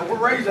talking out. Well,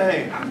 raise your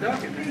hand. I'm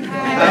ducking.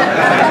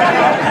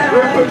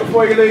 Real quick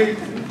before you leave,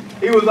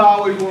 he was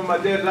always one of my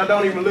judges. I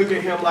don't even look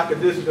at him like a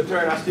district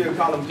attorney. I still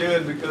call him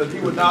judge because he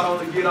would not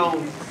only get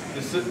on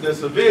the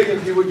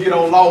civilians, he would get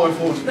on law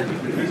enforcement.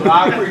 So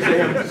I appreciate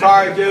him.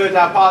 Sorry, Judge,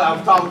 I apologize. I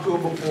was talking to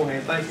him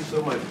beforehand. Thank you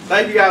so much.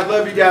 Thank you guys.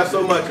 Love you guys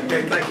so much.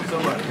 Okay, thank you so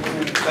much.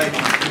 Thank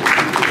you.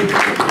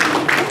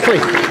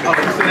 Please. Oh,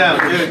 sit down.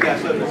 Judge got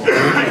something to say.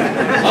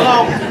 Hold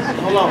on.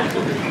 Hold on.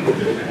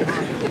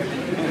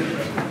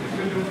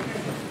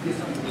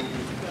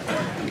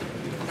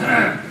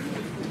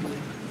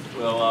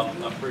 Well,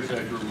 I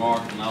appreciate your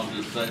remarks, and I'll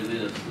just say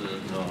this,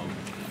 that I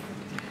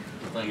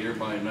think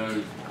everybody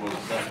knows what a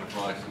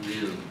sacrifice it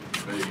is to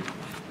be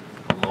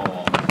a law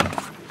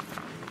officer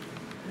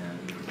and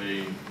to be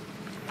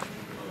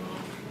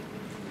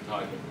the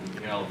type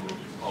of caliber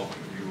officer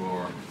you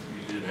are.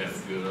 You did have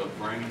a good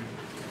upbringing,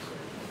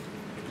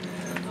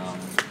 and I'm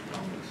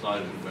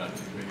excited about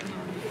you being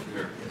our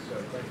sheriff. Yes, sir.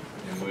 Thank you.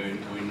 And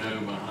we know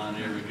behind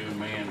every good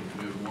man is a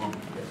good woman.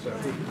 Yes, sir.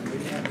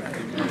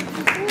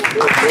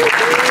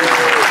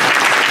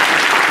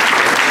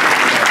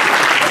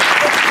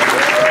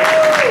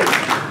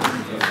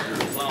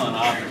 Your son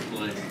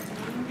obviously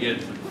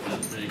gets it,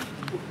 and he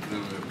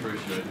really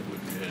appreciated what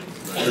you had to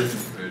say.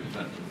 Very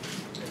touching.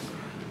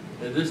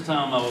 At this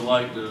time, I would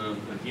like to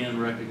again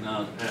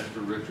recognize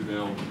Pastor Richard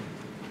L.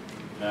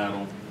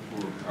 Battle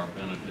for our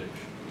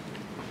benediction.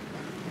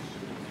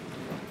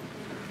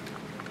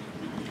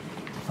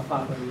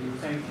 Father, we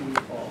thank you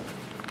for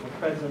your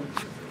presence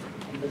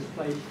in this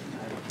place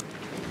tonight.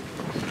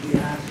 We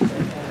ask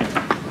that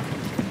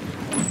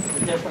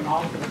the different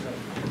officers,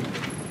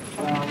 as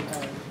well as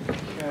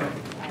Sheriff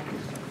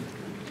Atkinson,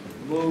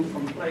 move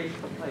from place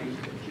to place,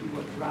 that you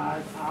would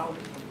drive out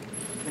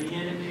the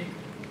enemy,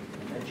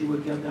 that you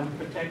would give them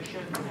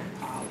protection and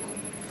power,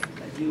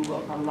 that you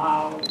will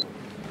allow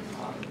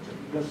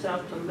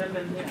yourself to live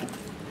in them,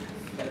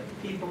 that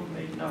people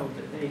may know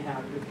that they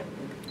have your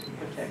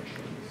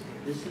protection.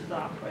 This is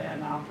our prayer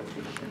and our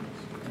petition.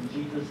 In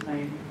Jesus'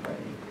 name we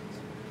pray.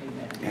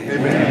 Amen.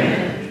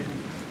 Amen.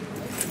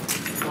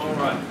 All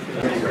right.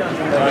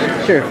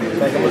 Sure.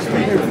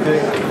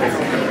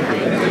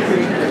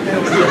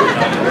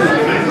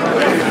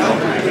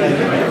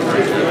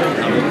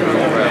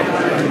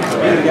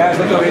 Guys,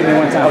 let's go ahead and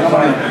one time. Come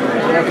on.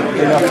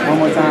 One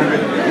more time. 1,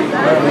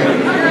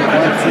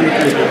 2,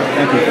 3.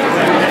 Thank you.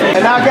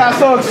 And I got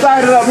so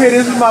excited up here.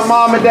 This is my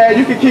mom and dad.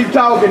 You can keep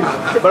talking,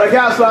 but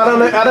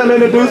I done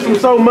introduced him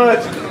so much.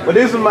 But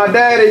this is my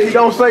daddy. He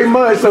don't say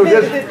much, so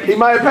he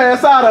might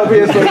pass out up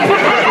here. So this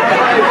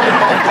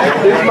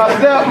is my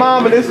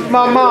stepmom and this is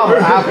my mama.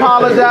 I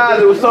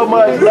apologize. It was so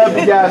much. Love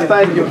you guys.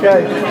 Thank you.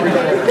 Okay.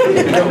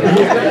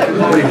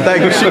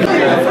 Thank you.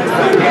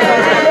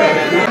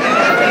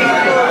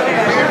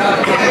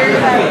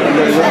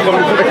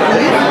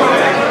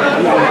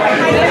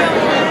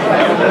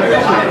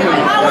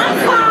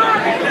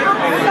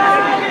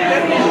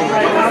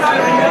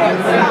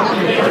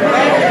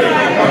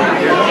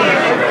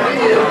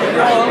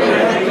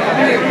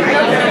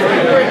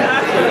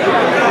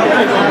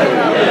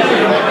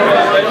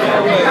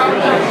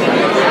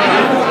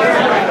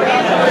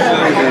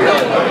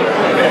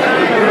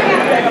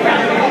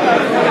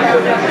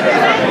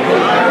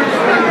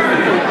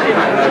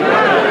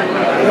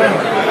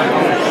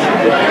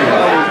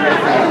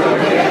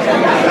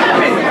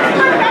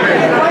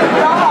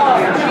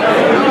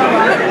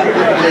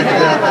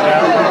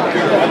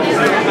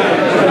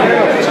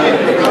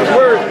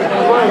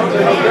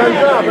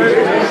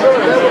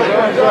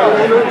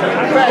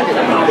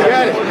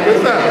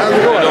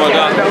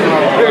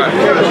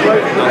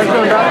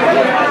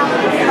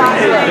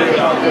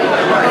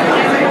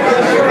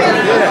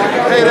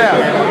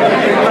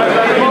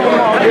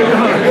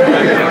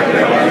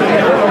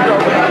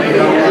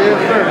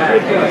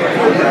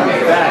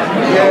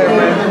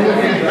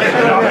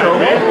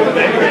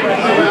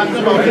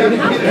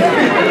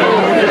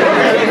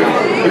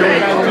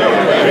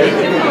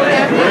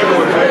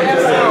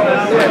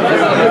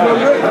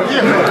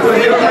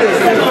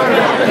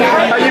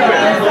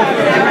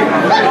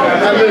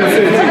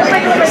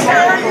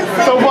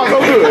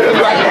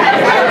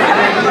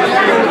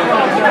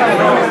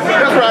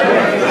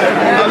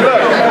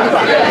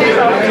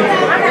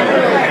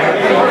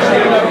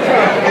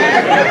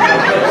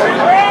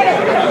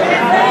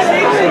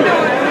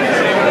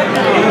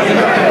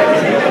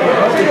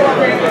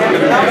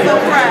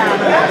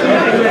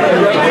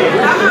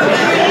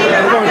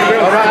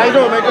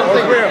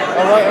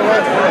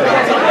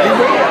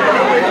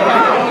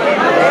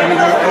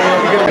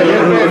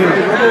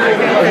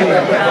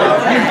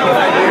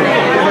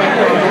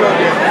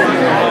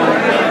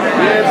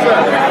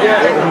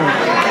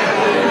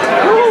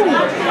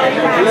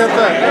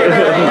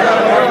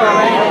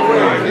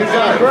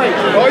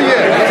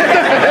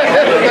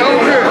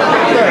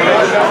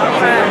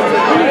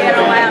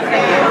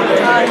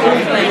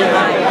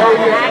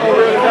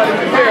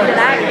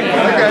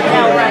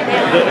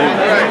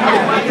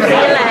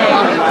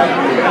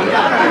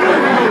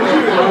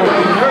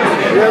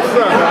 Yes,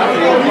 sir.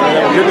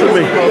 Good to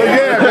me. Well,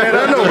 yeah, man, I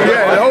know.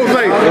 Yeah, the whole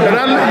thing. And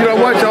I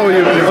watch all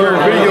your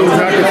videos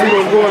and I can see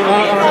what's going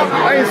on.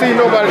 I ain't seen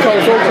nobody talk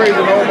so crazy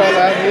in all my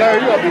life.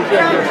 Larry, you gotta be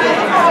careful.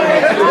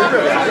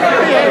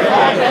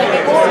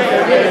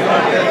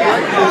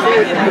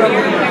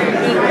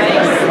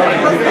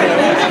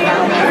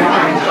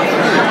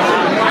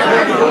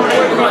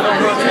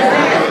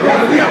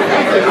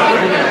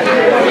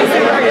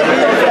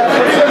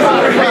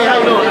 Hey, how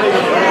you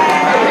doing?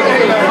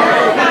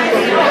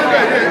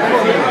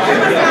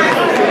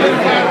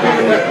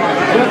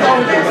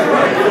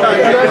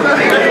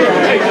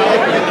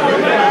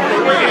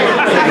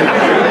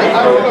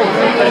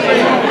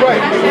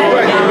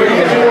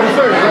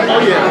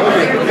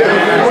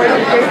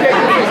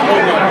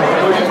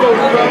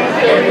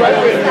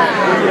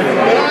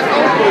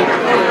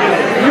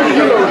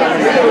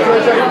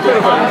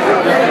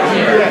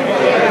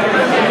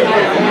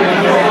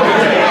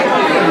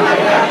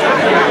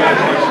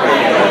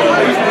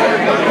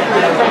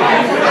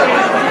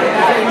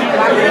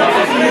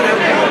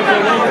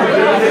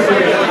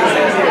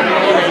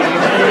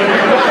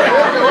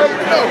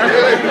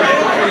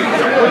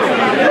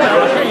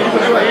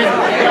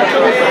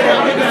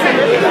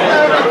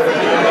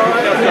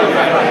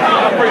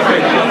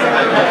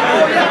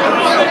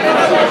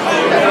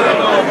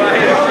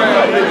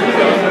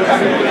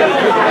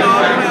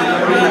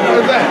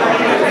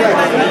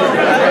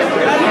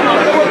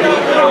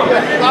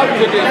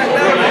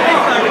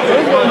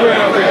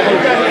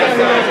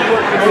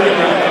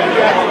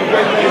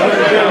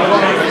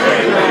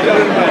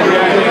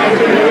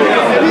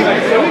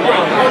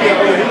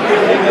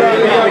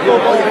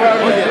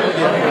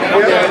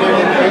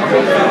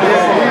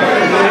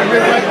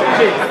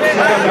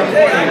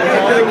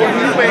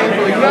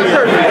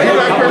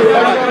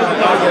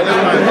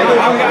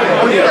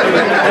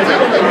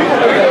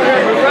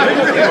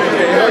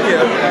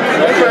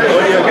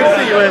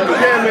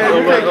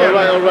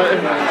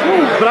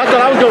 But I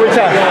thought I was going to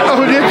retire.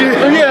 Oh, did you?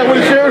 Yeah, when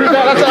the sheriff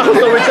retired, I thought I was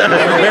going to retire.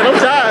 Man, I'm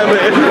tired,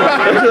 man.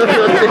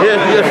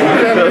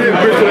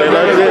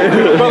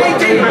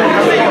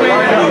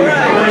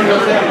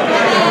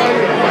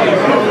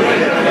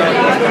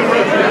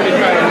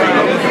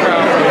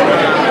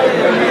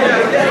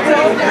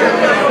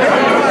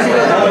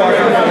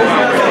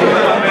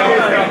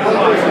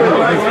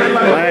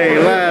 I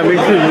ain't lying, me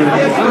too.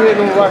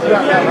 I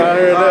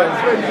heard that.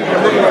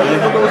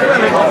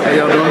 How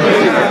y'all doing?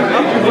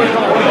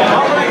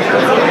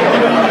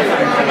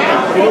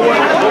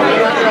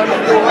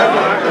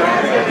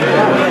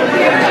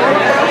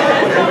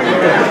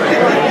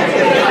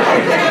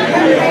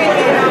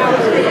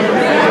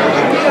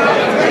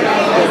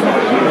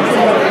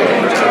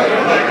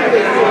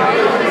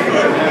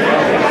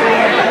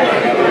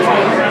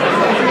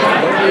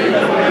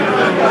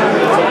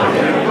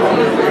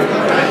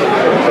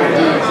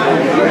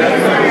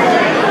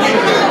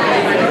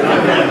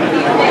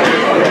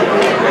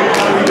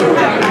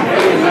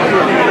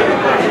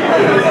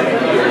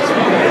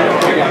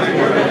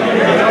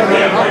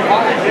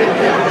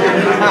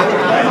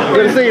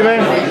 Good to see you,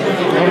 man.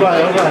 All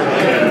right, all right.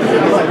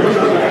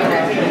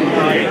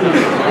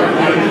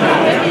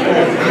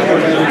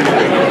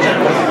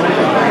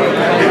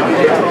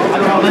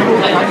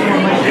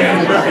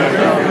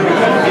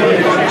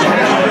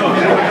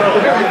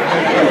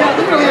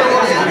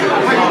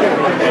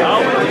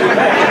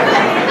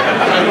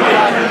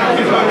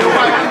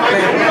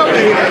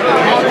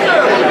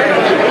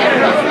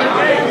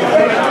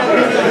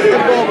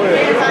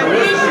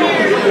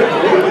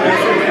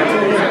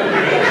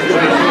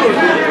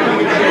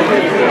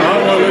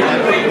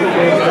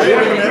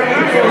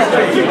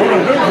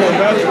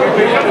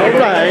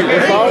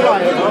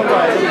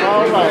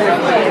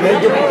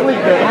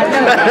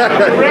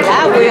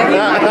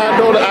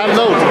 I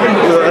know.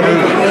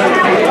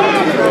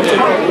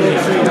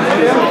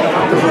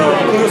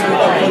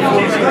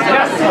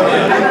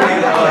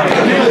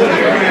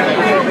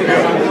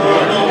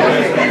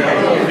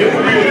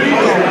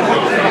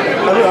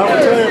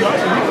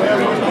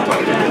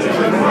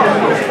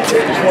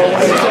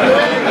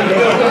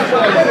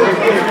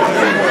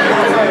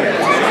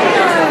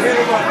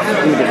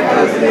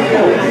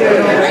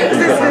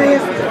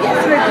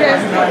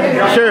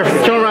 Sheriff,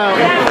 turn around.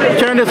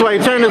 Turn this way.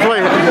 Turn this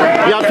way.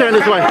 Y'all turn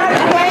this way.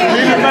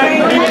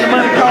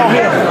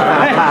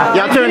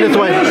 Y'all turn this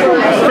way. Turn this way.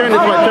 Turn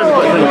this way.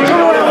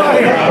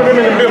 Put him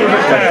in the middle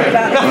this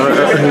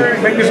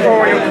time. Make this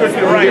forward, you'll push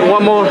it right. Get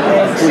one more. We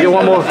get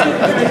one more. Somebody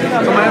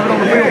have it on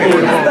the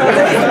billboard.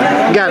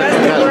 Got it.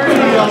 Got it.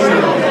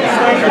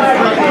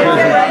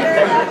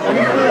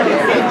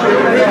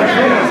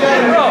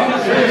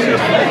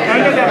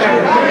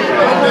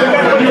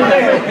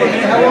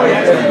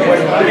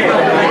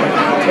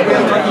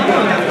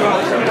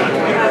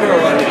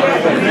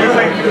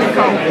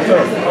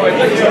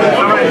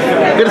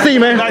 Good to see you,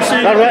 man. All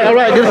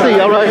right, good to see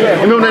you. All right.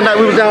 Remember that night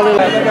we was down there?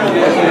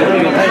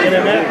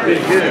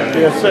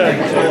 Yes, sir.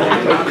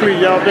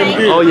 Clee, y'all been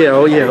good. Oh yeah.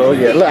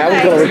 Look, I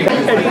was going to...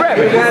 Hey, Brett.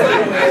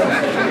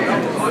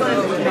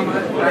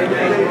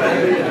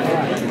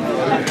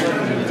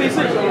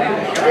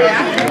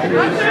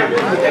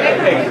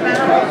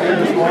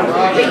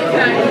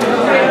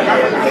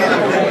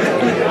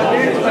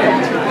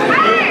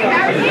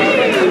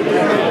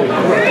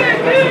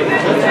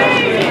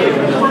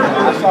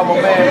 I saw my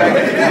man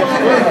back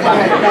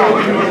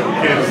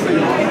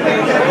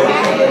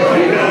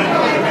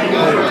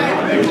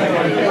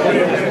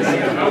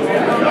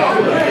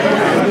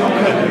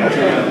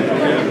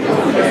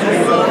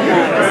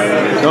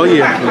Oh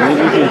yeah.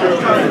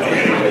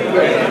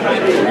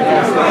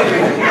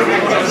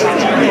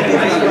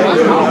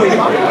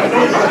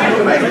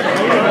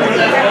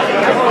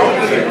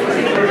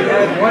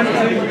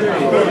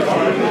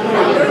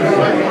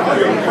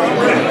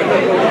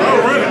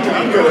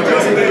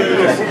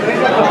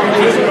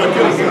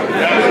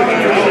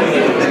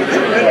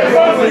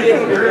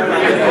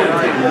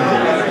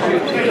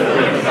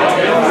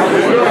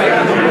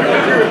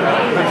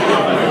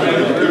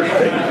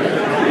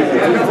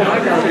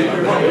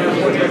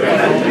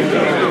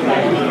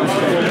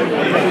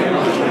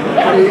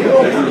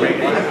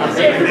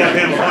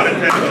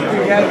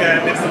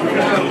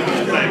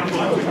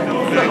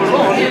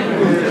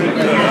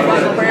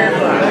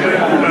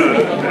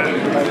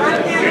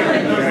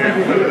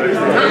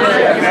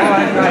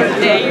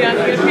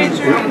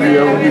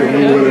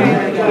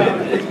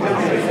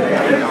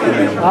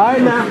 All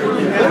right, now.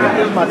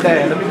 That's my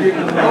dad. Let me get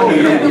you.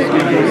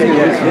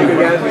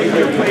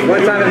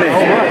 One time in there.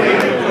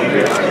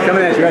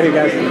 Coming at you right here,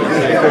 guys.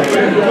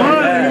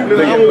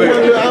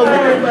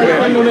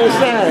 I'm on that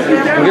side.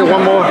 We'll get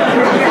one more.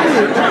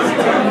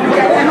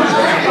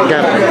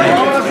 Got it.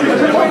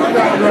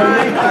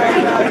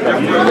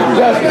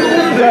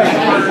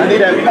 I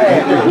need that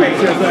pad.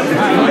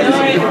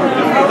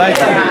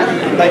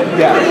 Thank you,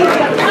 guys.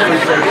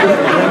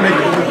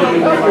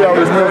 We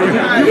always know you.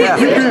 Yeah.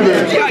 You do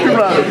that. You're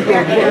right.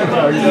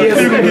 Yes,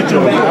 you can get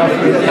your back.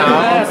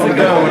 I'm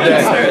done with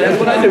that. That's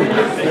what I do.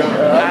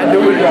 I do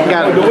it.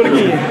 Got to do it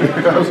again.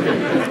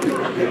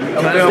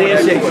 I'm done with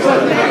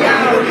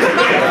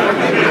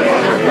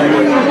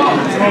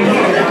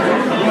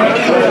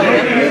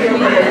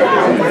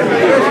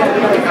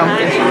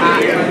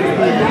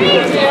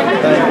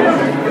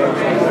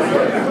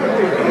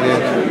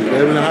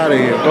Living hot in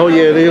here. Oh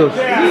yeah, it is.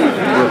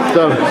 Good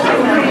stuff.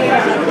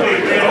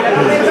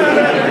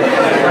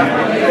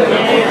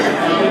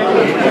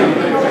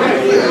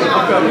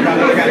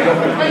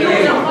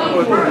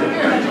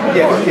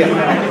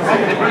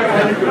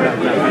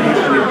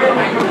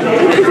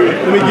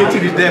 Let me get to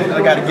these deputies.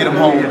 I got to get them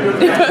home. I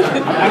need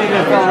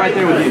that phone right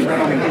there with you.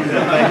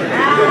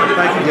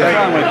 Thank you, guys.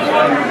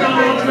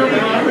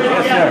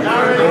 Yes, sir.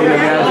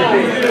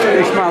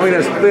 Big smile. Look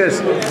at this.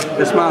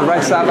 The smile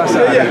right side by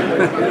side.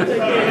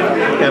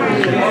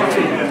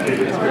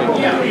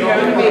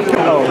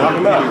 Oh, knock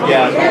him out.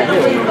 Yeah.